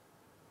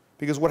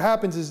 Because what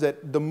happens is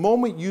that the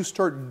moment you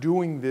start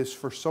doing this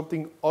for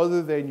something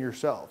other than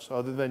yourselves,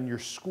 other than your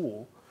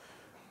school,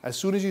 as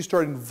soon as you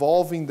start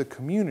involving the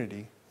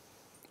community,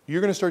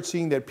 you're going to start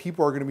seeing that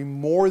people are going to be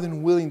more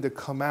than willing to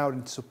come out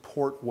and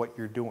support what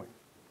you're doing.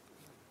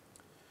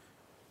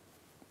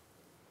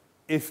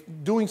 If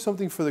doing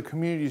something for the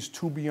community is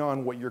too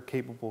beyond what you're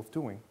capable of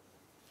doing,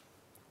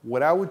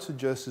 what I would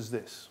suggest is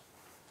this.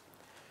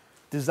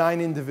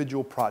 Design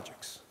individual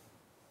projects,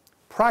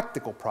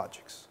 practical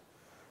projects.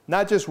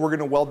 Not just, we're going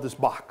to weld this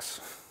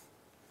box.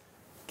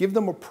 Give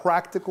them a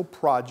practical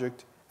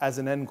project as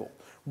an end goal.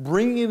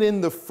 Bring it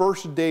in the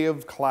first day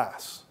of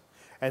class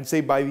and say,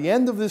 by the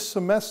end of this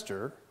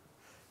semester,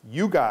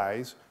 you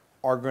guys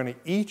are going to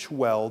each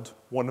weld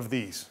one of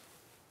these,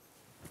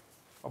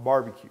 a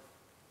barbecue.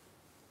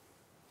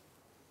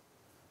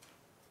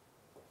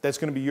 That's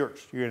going to be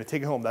yours. You're going to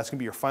take it home. That's going to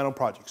be your final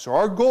project. So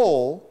our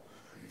goal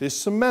this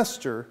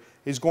semester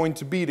is going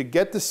to be to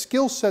get the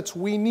skill sets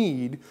we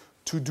need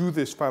to do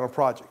this final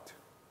project.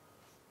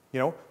 You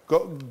know,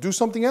 go do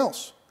something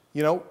else.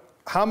 You know,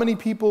 how many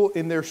people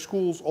in their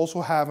schools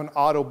also have an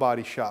auto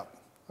body shop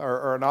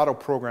or an auto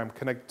program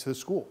connected to the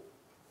school?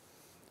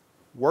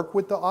 Work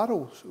with the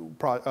auto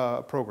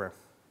program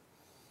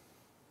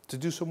to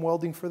do some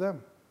welding for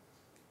them.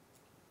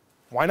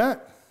 Why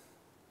not?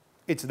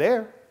 It's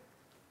there.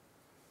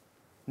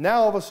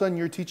 Now all of a sudden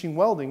you're teaching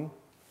welding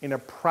in a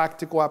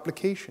practical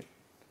application.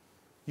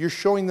 You're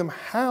showing them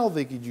how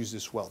they could use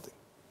this welding.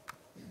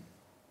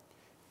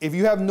 If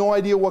you have no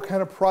idea what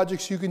kind of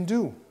projects you can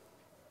do,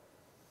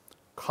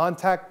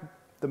 contact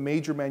the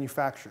major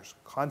manufacturers.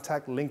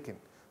 Contact Lincoln,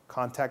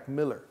 contact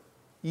Miller,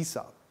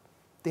 ESOP.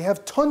 They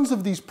have tons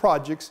of these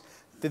projects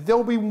that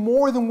they'll be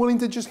more than willing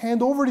to just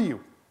hand over to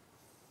you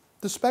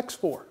the specs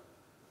for.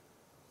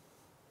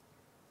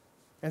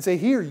 And say,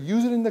 here,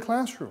 use it in the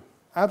classroom.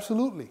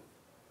 Absolutely.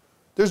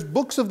 There's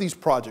books of these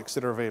projects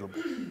that are available.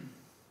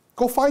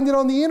 Go find it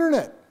on the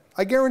internet.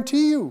 I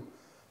guarantee you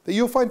that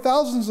you'll find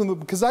thousands of them,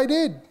 because I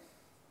did.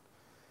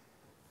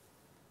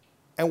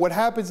 And what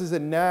happens is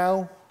that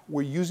now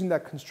we're using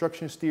that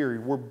constructionist theory.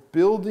 We're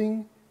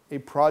building a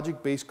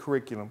project-based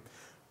curriculum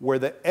where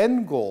the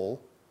end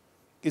goal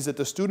is that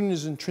the student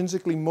is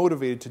intrinsically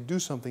motivated to do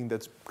something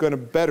that's going to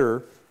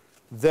better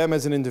them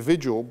as an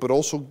individual, but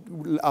also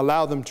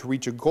allow them to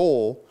reach a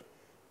goal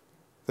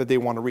that they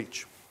want to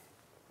reach.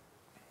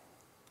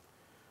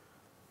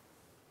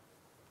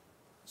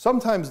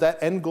 Sometimes that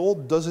end goal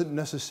doesn't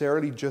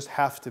necessarily just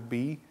have to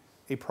be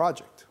a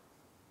project.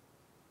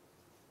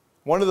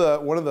 One of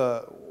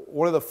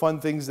the fun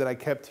things that I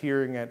kept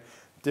hearing at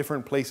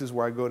different places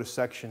where I go to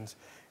sections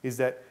is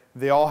that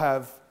they all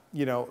have,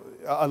 you know,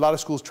 a lot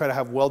of schools try to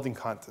have welding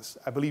contests.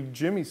 I believe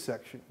Jimmy's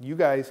section, you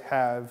guys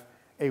have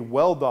a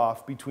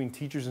weld-off between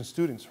teachers and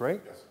students,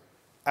 right? Yes.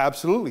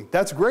 Absolutely.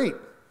 That's great.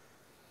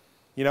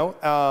 You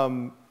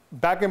know,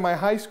 back in my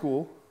high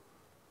school,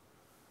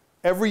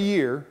 every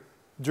year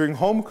during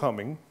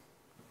homecoming,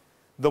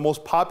 the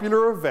most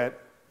popular event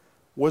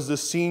was the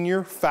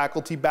senior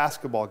faculty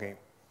basketball game,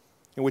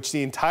 in which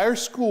the entire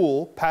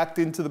school packed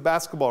into the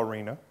basketball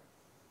arena,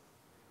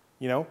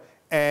 you know,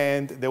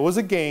 and there was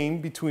a game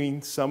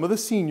between some of the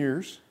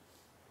seniors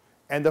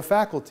and the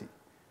faculty.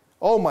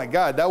 Oh my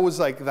God, that was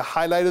like the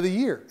highlight of the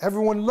year.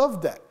 Everyone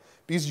loved that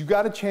because you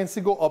got a chance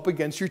to go up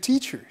against your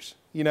teachers,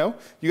 you know?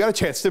 You got a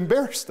chance to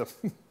embarrass them.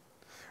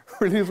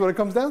 Really is what it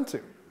comes down to.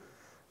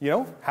 You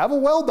know, have a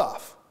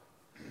weld-off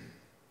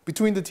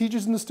between the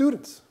teachers and the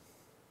students.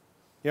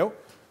 You know,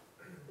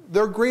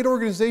 there are great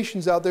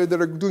organizations out there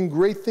that are doing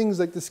great things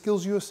like the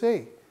Skills USA.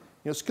 You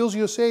know, Skills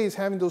USA is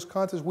having those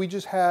contests. We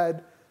just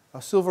had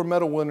a silver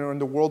medal winner in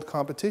the world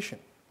competition.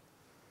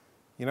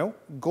 You know,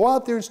 go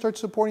out there and start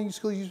supporting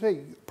Skills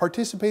USA.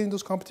 Participate in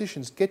those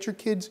competitions. Get your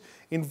kids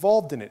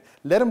involved in it.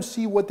 Let them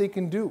see what they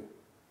can do.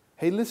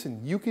 Hey,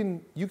 listen, you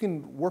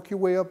can work your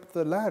way up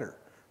the ladder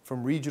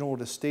from regional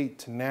to state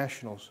to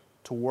nationals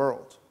to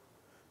world.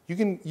 You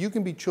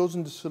can be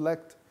chosen to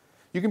select.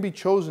 You can be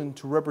chosen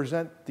to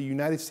represent the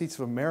United States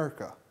of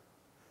America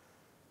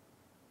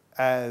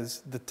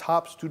as the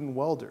top student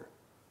welder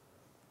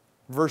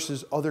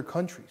versus other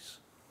countries,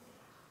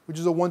 which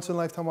is a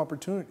once-in-a-lifetime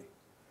opportunity.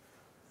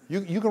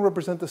 You can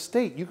represent the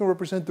state. You can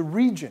represent the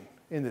region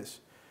in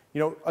this. You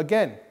know,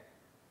 again,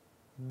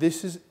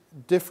 this is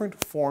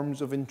different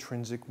forms of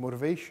intrinsic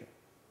motivation.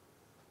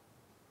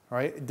 All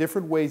right?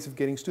 Different ways of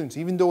getting students.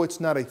 Even though it's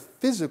not a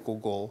physical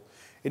goal,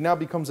 it now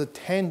becomes a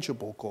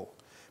tangible goal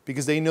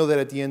because they know that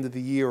at the end of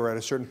the year or at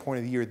a certain point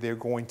of the year, they're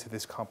going to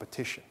this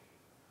competition.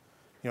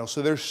 You know,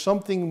 so there's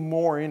something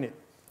more in it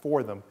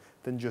for them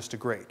than just a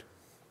grade.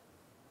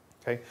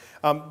 Okay?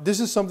 This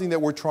is something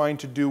that we're trying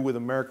to do with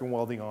American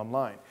Welding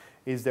Online,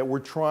 is that we're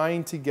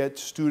trying to get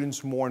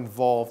students more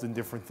involved in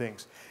different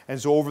things.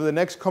 And so over the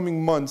next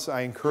coming months,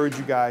 I encourage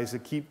you guys to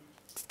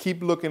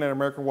keep looking at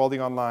American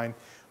Welding Online.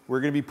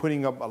 We're going to be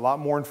putting up a lot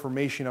more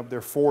information up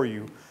there for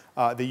you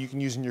that you can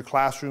use in your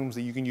classrooms,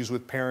 that you can use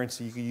with parents,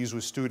 that you can use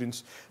with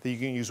students, that you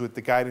can use with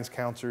the guidance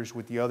counselors,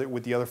 with the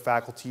other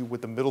faculty,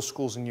 with the middle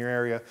schools in your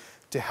area,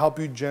 to help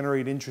you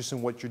generate interest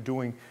in what you're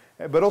doing,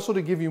 but also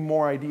to give you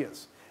more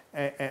ideas.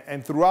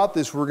 And throughout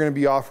this, we're going to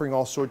be offering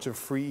all sorts of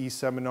free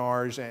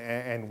e-seminars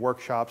and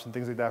workshops and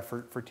things like that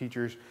for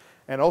teachers.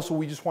 And also,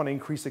 we just want to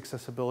increase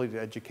accessibility to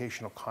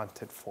educational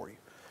content for you.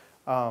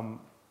 I'm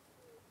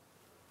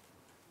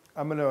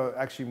going to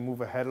actually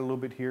move ahead a little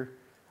bit here.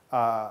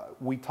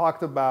 We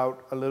talked a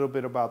little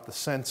bit about the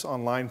Sense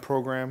Online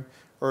program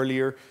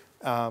earlier.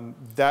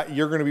 That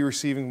you're going to be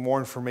receiving more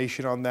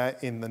information on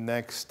that in the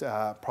next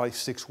probably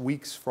 6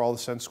 weeks for all the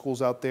Sense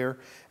schools out there.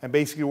 And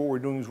basically what we're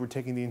doing is we're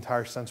taking the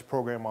entire Sense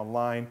program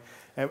online.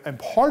 And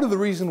part of the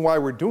reason why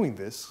we're doing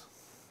this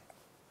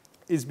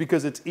is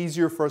because it's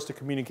easier for us to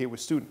communicate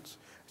with students.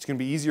 It's going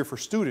to be easier for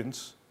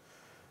students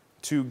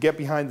to get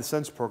behind the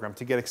Sense program,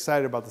 to get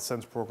excited about the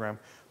Sense program,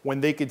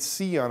 when they could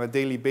see on a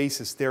daily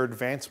basis their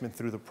advancement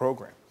through the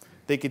program.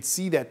 They could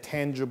see that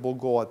tangible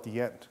goal at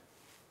the end.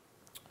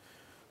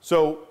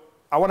 So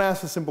I want to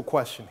ask a simple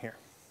question here.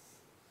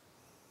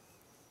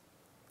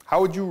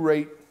 How would you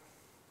rate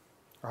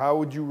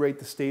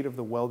the state of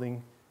the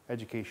welding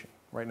education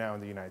right now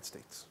in the United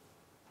States?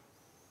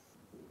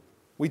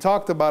 We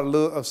talked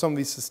about some of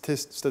these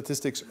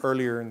statistics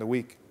earlier in the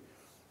week.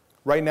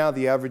 Right now,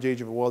 the average age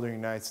of a welder in the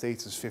United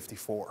States is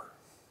 54.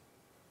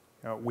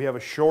 Now, we have a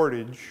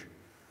shortage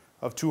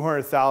of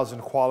 200,000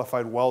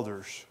 qualified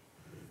welders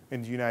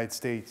in the United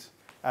States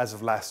as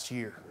of last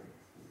year.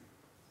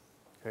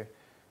 Okay?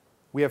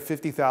 We have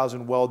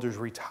 50,000 welders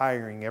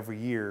retiring every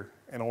year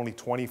and only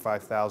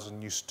 25,000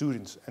 new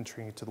students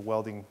entering into the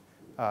welding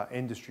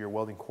industry or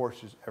welding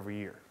courses every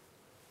year.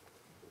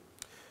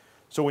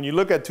 So when you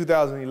look at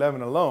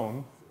 2011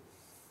 alone,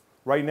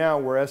 right now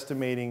we're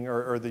estimating,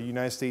 or the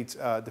United States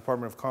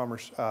Department of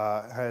Commerce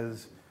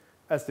has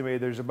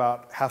estimated there's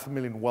about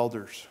 500,000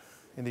 welders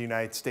in the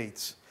United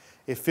States.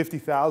 If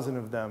 50,000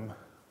 of them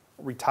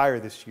retire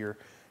this year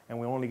and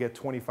we only get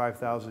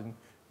 25,000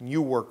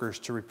 new workers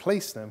to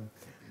replace them,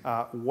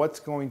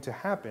 what's going to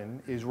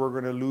happen is we're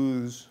going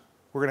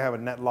to have a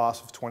net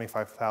loss of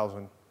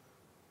 25,000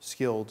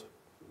 skilled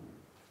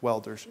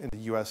welders in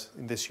the US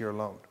in this year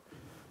alone.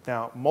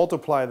 Now,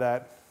 multiply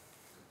that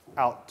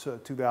out to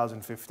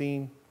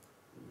 2015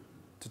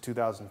 to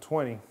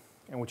 2020,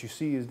 and what you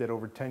see is that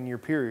over a 10-year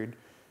period,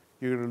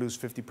 you're going to lose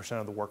 50%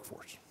 of the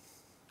workforce.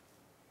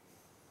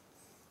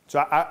 So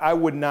I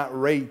would not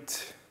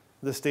rate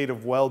the state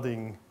of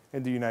welding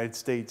in the United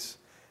States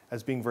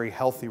as being very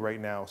healthy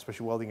right now,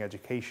 especially welding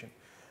education.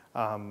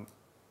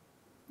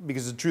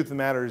 Because the truth of the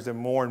matter is that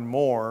more and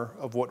more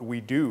of what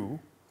we do,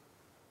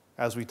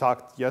 as we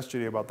talked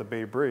yesterday about the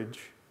Bay Bridge,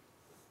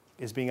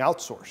 is being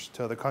outsourced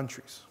to other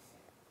countries.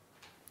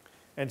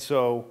 And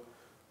so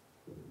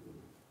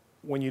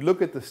when you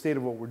look at the state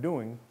of what we're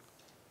doing,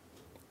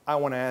 I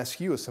want to ask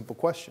you a simple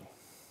question.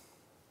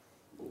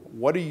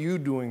 What are you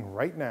doing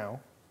right now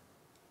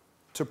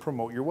to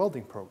promote your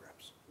welding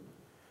programs?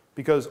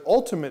 Because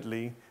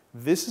ultimately,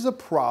 this is a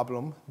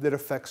problem that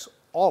affects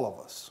all of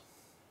us.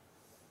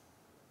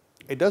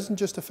 It doesn't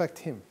just affect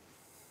him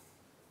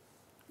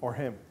or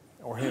him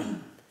or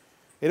him.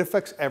 It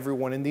affects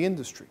everyone in the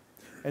industry.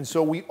 And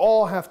so we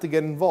all have to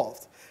get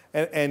involved.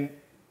 And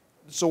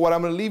so what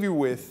I'm going to leave you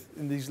with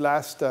in these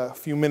last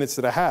few minutes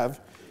that I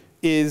have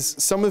is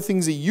some of the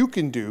things that you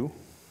can do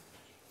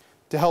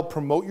to help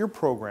promote your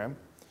program.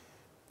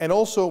 And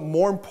also,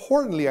 more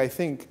importantly, I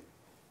think,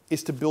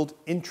 is to build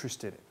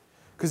interest in it.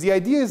 Because the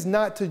idea is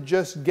not to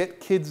just get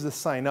kids to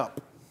sign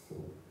up.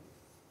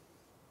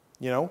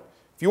 You know,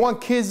 if you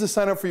want kids to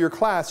sign up for your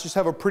class, just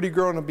have a pretty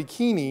girl in a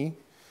bikini,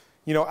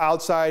 you know,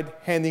 outside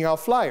handing out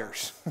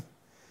flyers.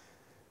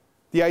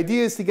 The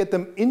idea is to get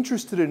them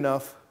interested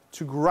enough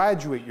to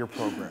graduate your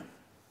program,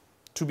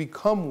 to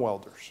become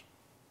welders.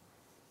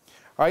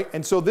 All right,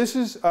 and so this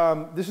is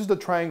the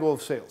triangle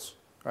of sales.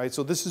 All right,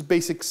 so this is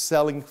basic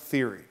selling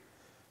theory.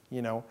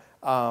 You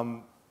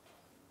know,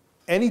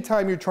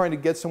 anytime you're trying to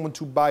get someone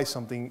to buy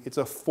something, it's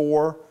a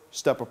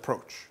 4-step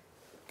approach.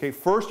 Okay,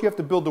 first you have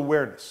to build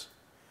awareness.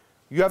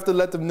 You have to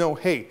let them know,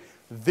 hey,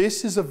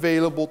 this is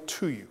available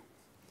to you.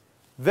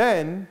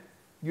 Then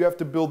you have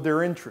to build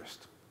their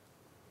interest,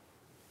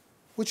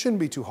 which shouldn't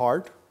be too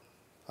hard.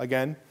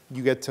 Again,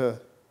 you get to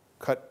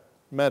cut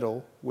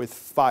metal with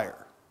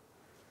fire.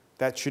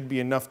 That should be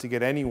enough to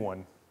get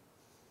anyone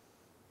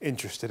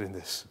interested in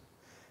this.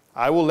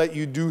 I will let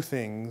you do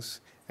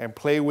things and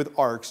play with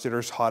arcs that are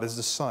as hot as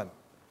the sun.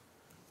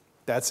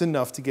 That's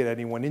enough to get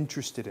anyone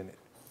interested in it.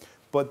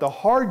 But the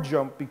hard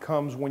jump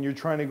becomes when you're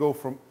trying to go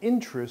from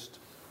interest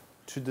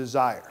to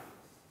desire.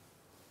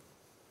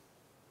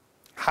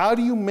 How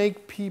do you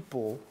make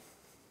people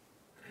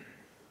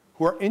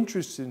who are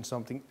interested in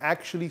something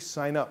actually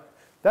sign up?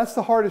 That's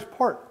the hardest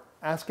part.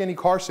 Ask any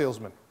car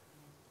salesman.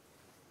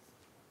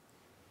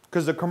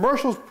 Because the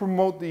commercials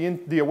promote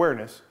the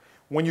awareness.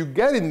 When you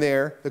get in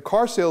there, the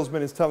car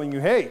salesman is telling you,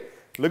 hey,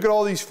 look at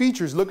all these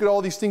features, look at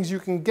all these things you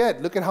can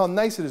get, look at how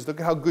nice it is, look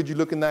at how good you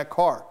look in that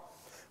car.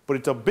 But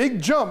it's a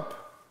big jump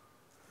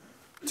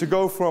to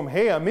go from,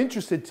 hey, I'm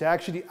interested, to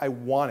actually, I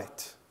want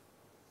it.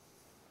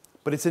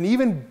 But it's an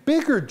even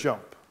bigger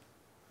jump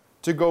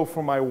to go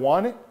from I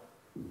want it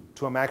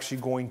to I'm actually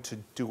going to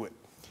do it.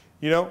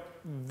 You know,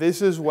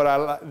 this is what I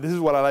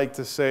like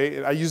to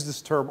say. I use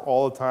this term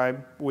all the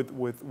time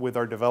with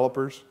our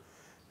developers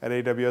at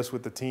AWS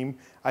with the team.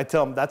 I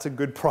tell them that's a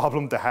good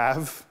problem to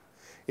have.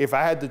 If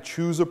I had to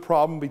choose a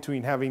problem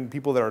between having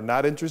people that are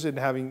not interested and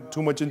having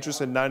too much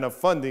interest and not enough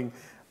funding,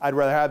 I'd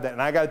rather have that.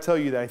 And I got to tell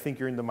you that I think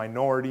you're in the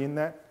minority in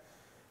that.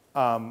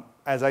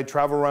 as I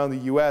travel around the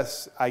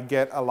U.S., I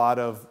get a lot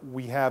of,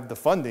 we have the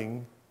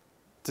funding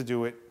to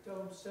do it,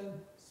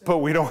 but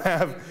we don't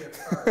have,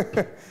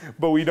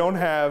 but we don't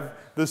have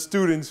the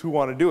students who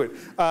want to do it.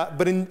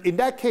 But in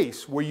that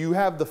case, where you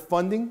have the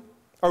funding,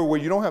 or where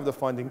you don't have the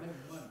funding,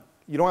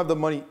 you don't have the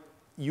money,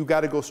 you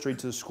got to go straight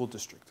to the school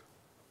district.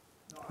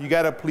 You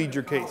got to plead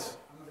your case.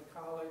 I'm at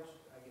college,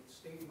 I get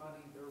state money,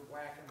 they're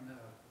whacking the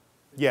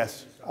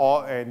Yes,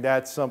 and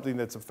that's something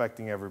that's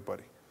affecting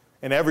everybody,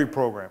 in every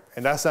program.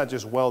 And that's not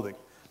just welding,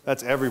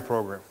 that's every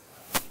program.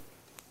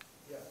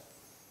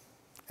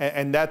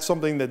 And that's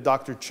something that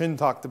Dr. Chin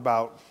talked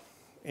about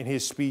in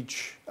his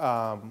speech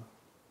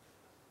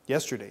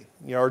yesterday,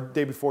 or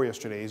day before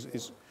yesterday,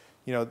 is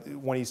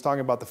when he's talking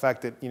about the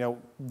fact that,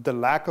 the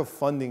lack of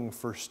funding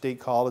for state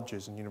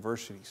colleges and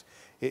universities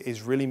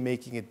is really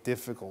making it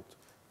difficult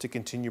to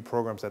continue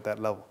programs at that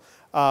level.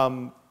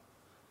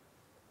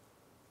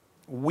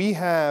 We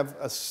have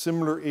a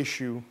similar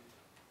issue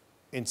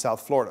in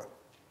South Florida.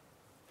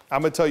 I'm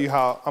going to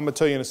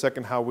tell you in a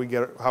second how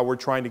we're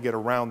trying to get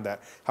around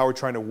that, how we're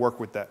trying to work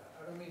with that.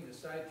 I don't mean to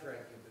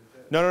sidetrack you,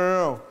 but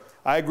No.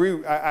 I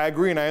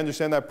agree, and I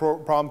understand that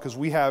problem because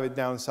we have it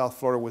down in South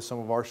Florida with some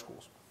of our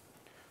schools.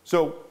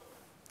 So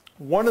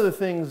one of the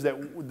things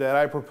that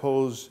I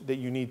propose that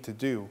you need to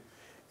do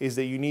is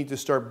that you need to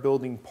start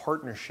building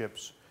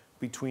partnerships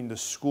between the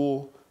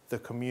school, the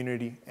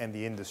community, and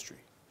the industry.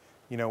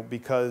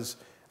 Because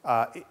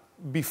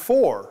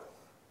before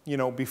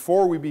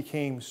we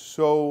became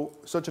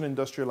such an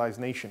industrialized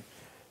nation,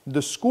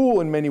 the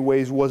school in many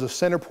ways was a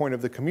center point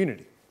of the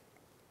community.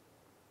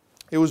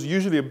 It was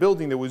usually a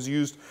building that was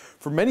used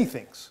for many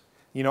things,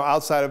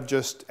 outside of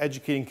just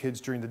educating kids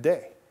during the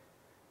day.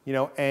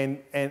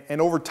 And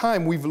over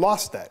time we've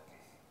lost that.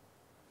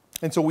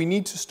 And so we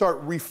need to start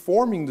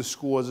reforming the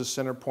school as a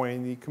center point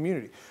in the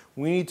community.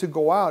 We need to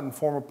go out and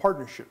form a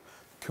partnership,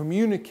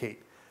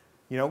 communicate,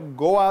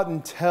 go out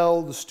and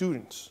tell the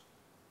students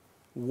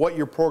what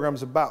your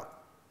program's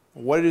about,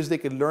 what it is they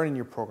can learn in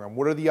your program,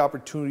 what are the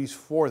opportunities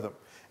for them.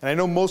 And I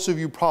know most of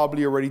you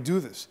probably already do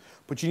this,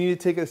 but you need to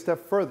take it a step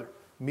further.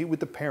 Meet with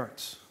the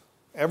parents.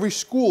 Every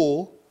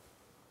school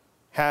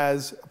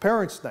has a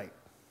parents' night.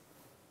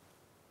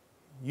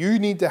 You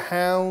need to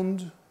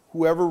hound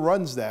whoever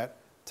runs that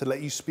to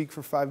let you speak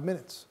for 5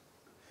 minutes.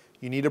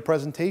 You need a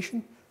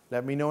presentation?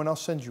 Let me know and I'll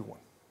send you one.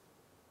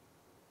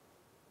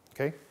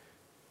 Okay?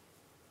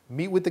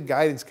 Meet with the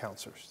guidance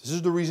counselors. This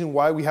is the reason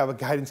why we have a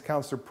guidance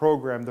counselor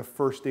program the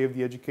first day of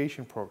the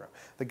education program.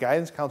 The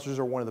guidance counselors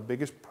are one of the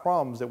biggest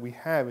problems that we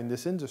have in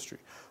this industry.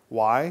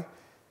 Why?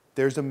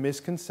 There's a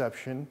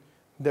misconception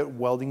that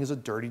welding is a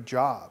dirty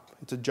job.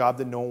 It's a job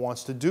that no one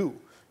wants to do.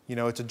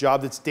 It's a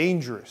job that's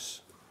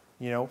dangerous.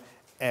 That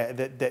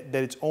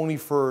it's only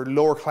for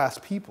lower class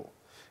people.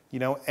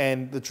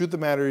 And the truth of the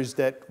matter is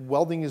that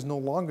welding is no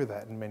longer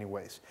that in many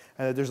ways.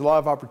 And that there's a lot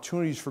of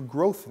opportunities for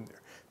growth in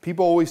there.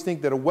 People always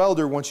think that a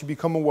welder, once you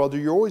become a welder,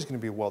 you're always going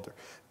to be a welder.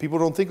 People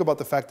don't think about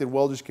the fact that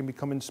welders can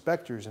become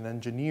inspectors and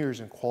engineers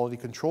and quality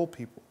control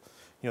people.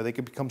 They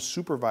can become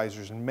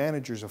supervisors and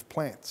managers of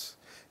plants.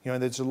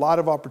 And there's a lot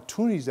of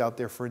opportunities out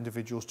there for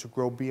individuals to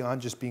grow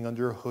beyond just being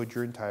under a hood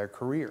your entire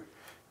career.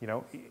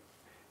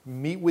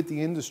 Meet with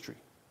the industry.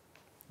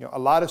 A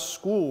lot of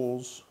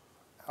schools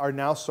are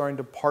now starting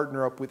to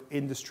partner up with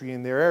industry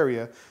in their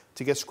area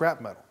to get scrap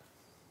metal.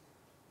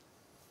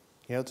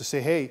 To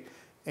say, hey,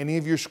 any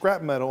of your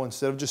scrap metal,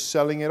 instead of just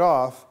selling it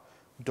off,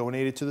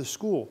 donate it to the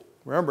school.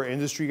 Remember,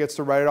 industry gets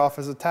to write it off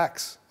as a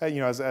tax,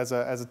 as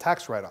a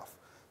tax write-off.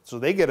 So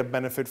they get a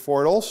benefit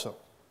for it also.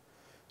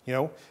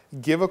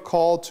 Give a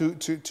call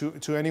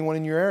to anyone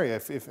in your area.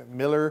 If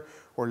Miller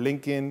or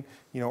Lincoln,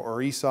 or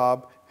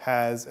ESOB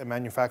has a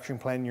manufacturing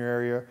plant in your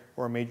area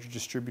or a major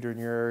distributor in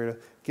your area,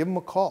 give them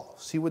a call.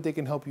 See what they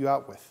can help you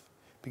out with.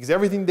 Because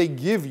everything they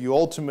give you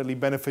ultimately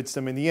benefits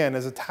them in the end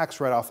as a tax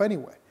write-off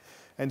anyway.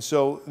 And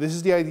so this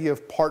is the idea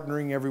of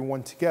partnering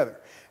everyone together.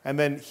 And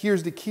then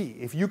here's the key.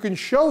 If you can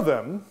show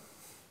them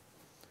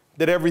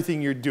that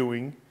everything you're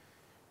doing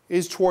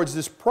is towards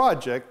this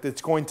project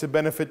that's going to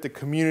benefit the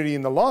community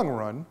in the long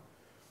run,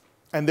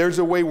 and there's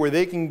a way where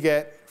they can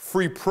get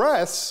free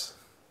press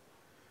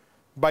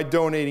by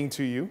donating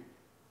to you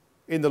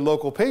in the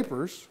local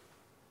papers,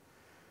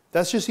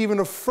 that's just even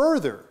a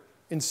further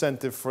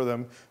incentive for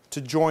them to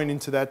join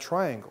into that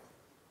triangle.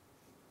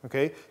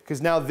 Okay?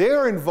 Because now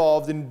they're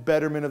involved in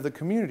betterment of the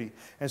community.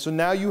 And so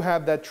now you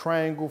have that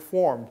triangle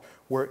formed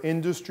where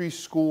industry,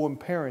 school, and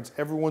parents,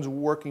 everyone's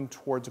working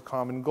towards a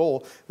common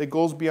goal that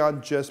goes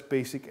beyond just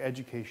basic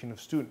education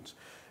of students.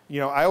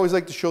 I always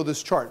like to show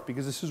this chart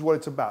because this is what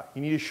it's about.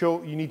 You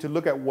need to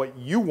look at what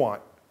you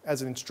want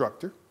as an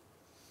instructor,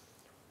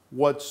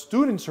 what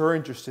students are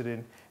interested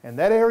in, and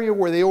that area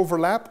where they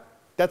overlap,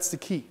 that's the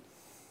key.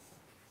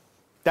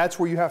 That's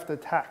where you have to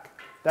attack.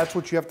 That's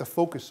what you have to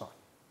focus on.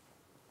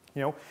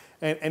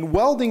 And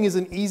welding is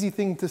an easy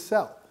thing to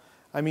sell.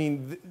 I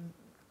mean,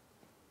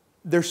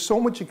 there's so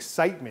much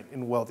excitement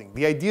in welding.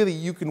 The idea that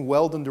you can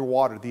weld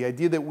underwater, the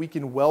idea that we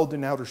can weld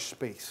in outer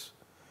space,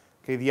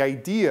 okay, the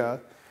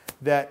idea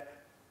that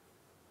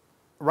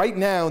right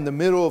now, in the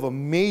middle of a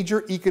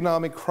major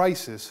economic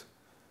crisis,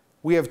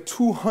 we have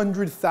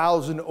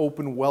 200,000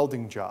 open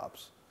welding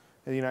jobs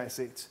in the United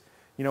States.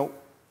 You know,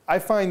 I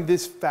find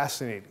this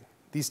fascinating,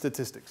 these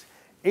statistics.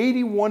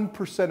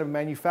 81% of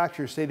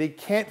manufacturers say they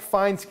can't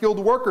find skilled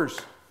workers.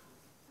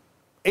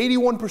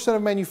 81%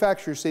 of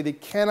manufacturers say they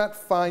cannot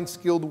find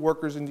skilled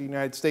workers in the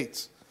United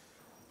States.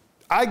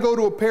 I go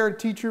to a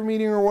parent-teacher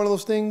meeting or one of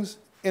those things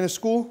in a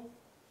school,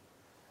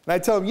 and I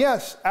tell them,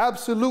 yes,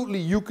 absolutely,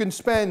 you can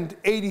spend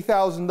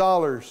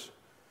 $80,000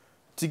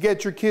 to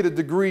get your kid a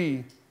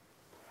degree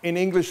in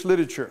English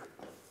literature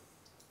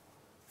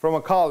from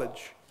a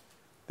college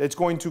that's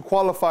going to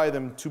qualify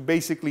them to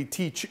basically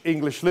teach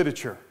English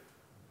literature.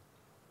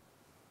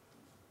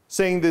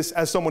 Saying this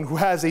as someone who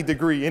has a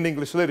degree in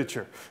English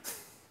literature.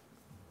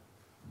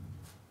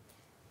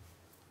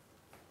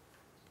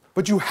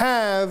 But you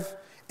have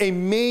a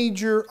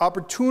major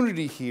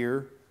opportunity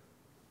here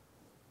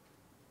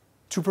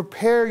to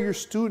prepare your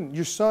students,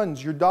 your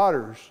sons, your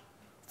daughters,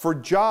 for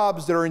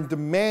jobs that are in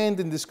demand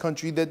in this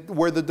country,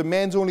 where the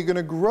demand's only going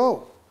to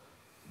grow.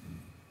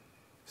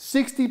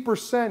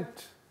 60%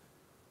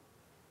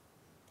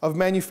 of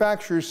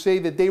manufacturers say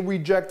that they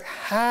reject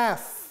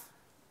half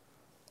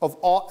of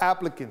all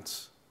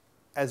applicants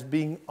as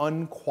being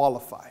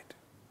unqualified.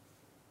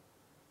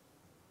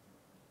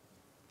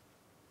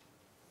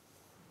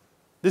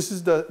 This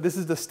is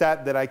the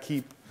stat that I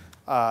keep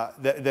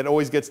that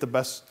always gets the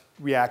best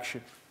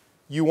reaction.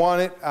 You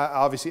want it,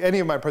 obviously, any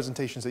of my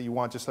presentations that you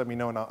want, just let me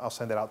know and I'll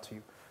send it out to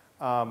you.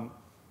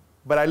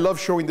 But I love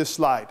showing this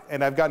slide,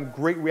 and I've gotten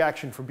great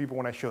reaction from people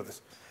when I show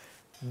this.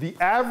 The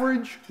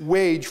average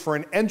wage for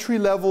an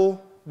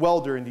entry-level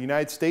welder in the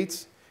United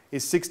States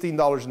is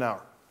 $16 an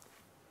hour.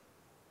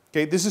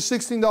 Okay, this is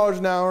 $16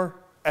 an hour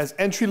as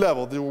entry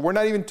level. We're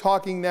not even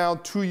talking now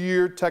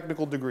 2-year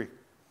technical degree.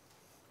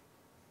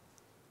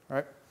 All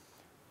right?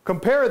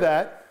 Compare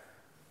that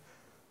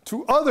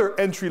to other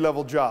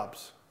entry-level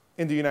jobs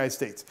in the United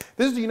States.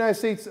 This is the United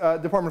States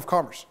Department of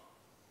Commerce.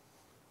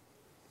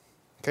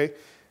 Okay?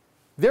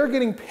 They're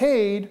getting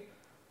paid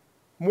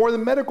more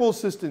than medical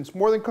assistants,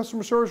 more than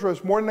customer service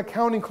reps, more than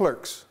accounting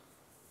clerks.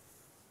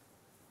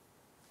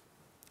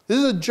 This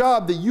is a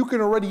job that you can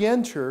already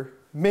enter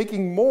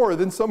making more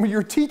than some of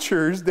your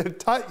teachers that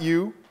taught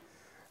you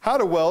how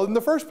to weld in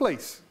the first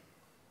place.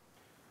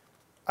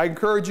 I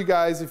encourage you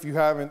guys, if you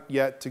haven't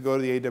yet, to go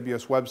to the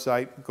AWS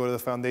website, go to the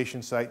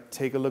foundation site,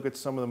 take a look at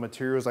some of the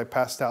materials I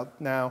passed out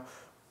now.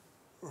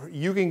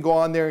 You can go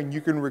on there and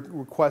you can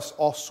request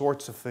all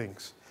sorts of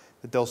things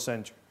that they'll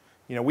send you.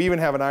 You know, we even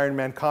have an Iron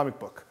Man comic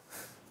book,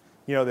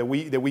 you know, that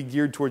we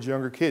geared towards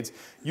younger kids.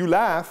 You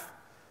laugh,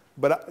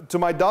 but to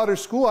my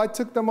daughter's school, I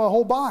took them a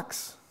whole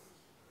box.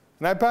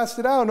 And I passed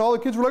it out, and all the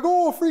kids were like,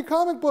 oh, a free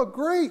comic book,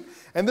 great.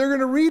 And they're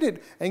going to read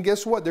it. And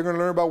guess what? They're going to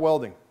learn about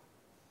welding.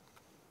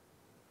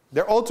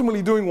 They're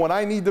ultimately doing what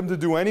I need them to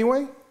do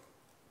anyway,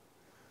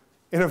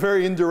 in a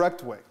very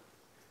indirect way.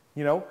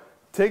 You know,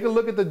 take a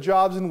look at the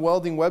Jobs in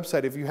Welding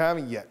website if you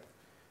haven't yet.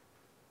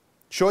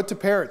 Show it to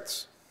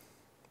parents.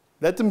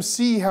 Let them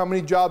see how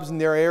many jobs in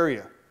their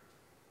area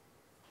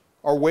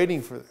are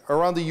waiting for them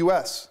around the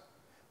U.S.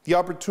 The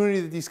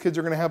opportunity that these kids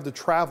are going to have to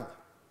travel,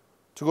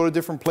 to go to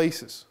different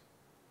places,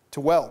 to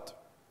weld,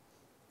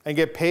 and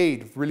get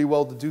paid really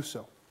well to do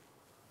so.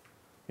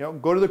 You know,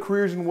 go to the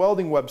Careers in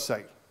Welding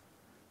website.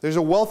 There's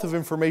a wealth of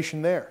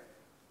information there.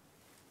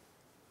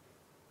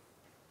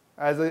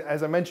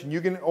 As I mentioned, you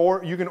can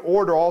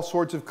order all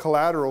sorts of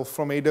collateral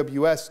from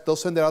AWS. They'll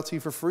send it out to you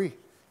for free,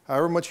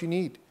 however much you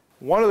need.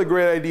 One of the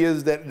great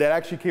ideas that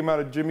actually came out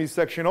of Jimmy's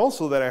section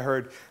also that I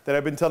heard, that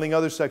I've been telling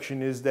other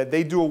section, is that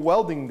they do a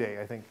welding day,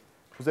 I think.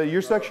 Was that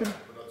your section?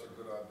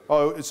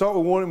 Oh,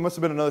 so it must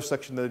have been another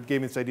section that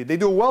gave me this idea. They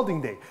do a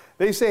welding day.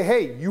 They say,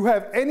 hey, you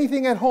have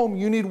anything at home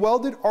you need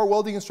welded, our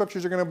welding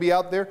instructors are going to be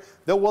out there.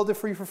 They'll weld it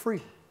for you for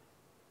free.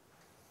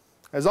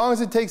 As long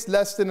as it takes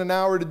less than an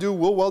hour to do,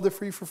 we'll weld it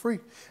for you for free.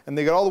 And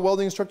they got all the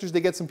welding instructors.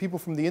 They get some people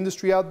from the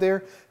industry out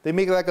there. They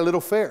make it like a little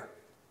fair.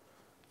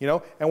 You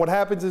know? And what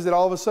happens is that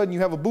all of a sudden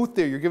you have a booth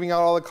there. You're giving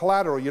out all the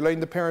collateral. You're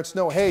letting the parents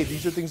know, hey,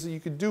 these are things that you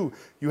could do.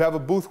 You have a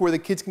booth where the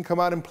kids can come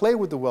out and play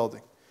with the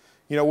welding.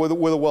 You know, with a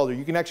welder.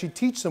 You can actually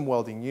teach them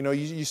welding. You know,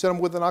 you set them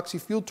with an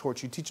oxy-fuel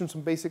torch. You teach them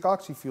some basic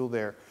oxy-fuel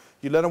there.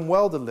 You let them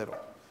weld a little.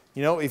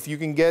 You know, if you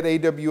can get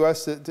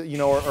AWS, you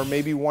know, or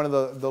maybe one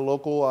of the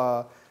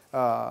local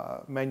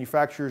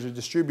manufacturers or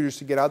distributors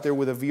to get out there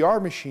with a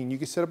VR machine, you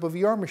can set up a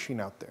VR machine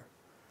out there.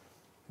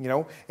 You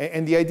know,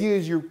 and the idea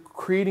is you're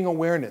creating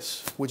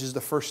awareness, which is the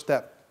first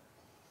step.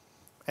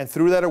 And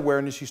through that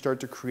awareness, you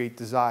start to create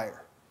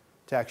desire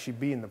to actually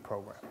be in the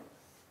program.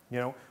 You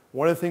know,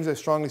 one of the things I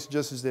strongly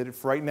suggest is that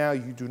if right now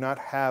you do not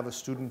have a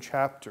student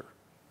chapter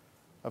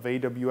of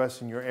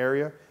AWS in your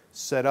area,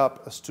 set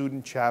up a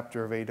student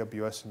chapter of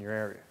AWS in your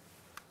area.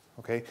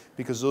 Okay?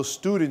 Because those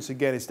students,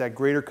 again, it's that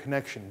greater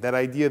connection, that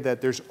idea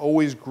that there's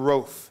always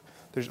growth,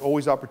 there's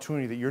always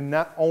opportunity, that you're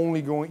not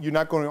going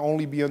to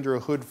only be under a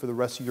hood for the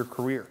rest of your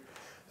career.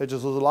 That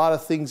there's a lot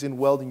of things in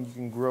welding you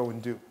can grow and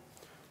do.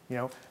 You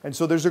know, and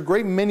so there's a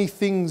great many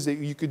things that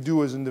you could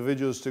do as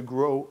individuals to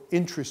grow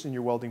interest in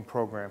your welding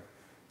program,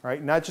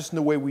 right? Not just in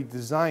the way we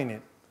design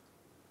it,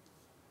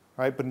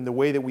 right, but in the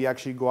way that we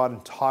actually go out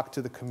and talk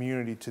to the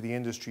community, to the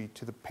industry,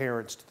 to the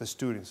parents, to the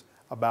students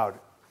about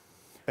it.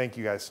 Thank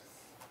you, guys.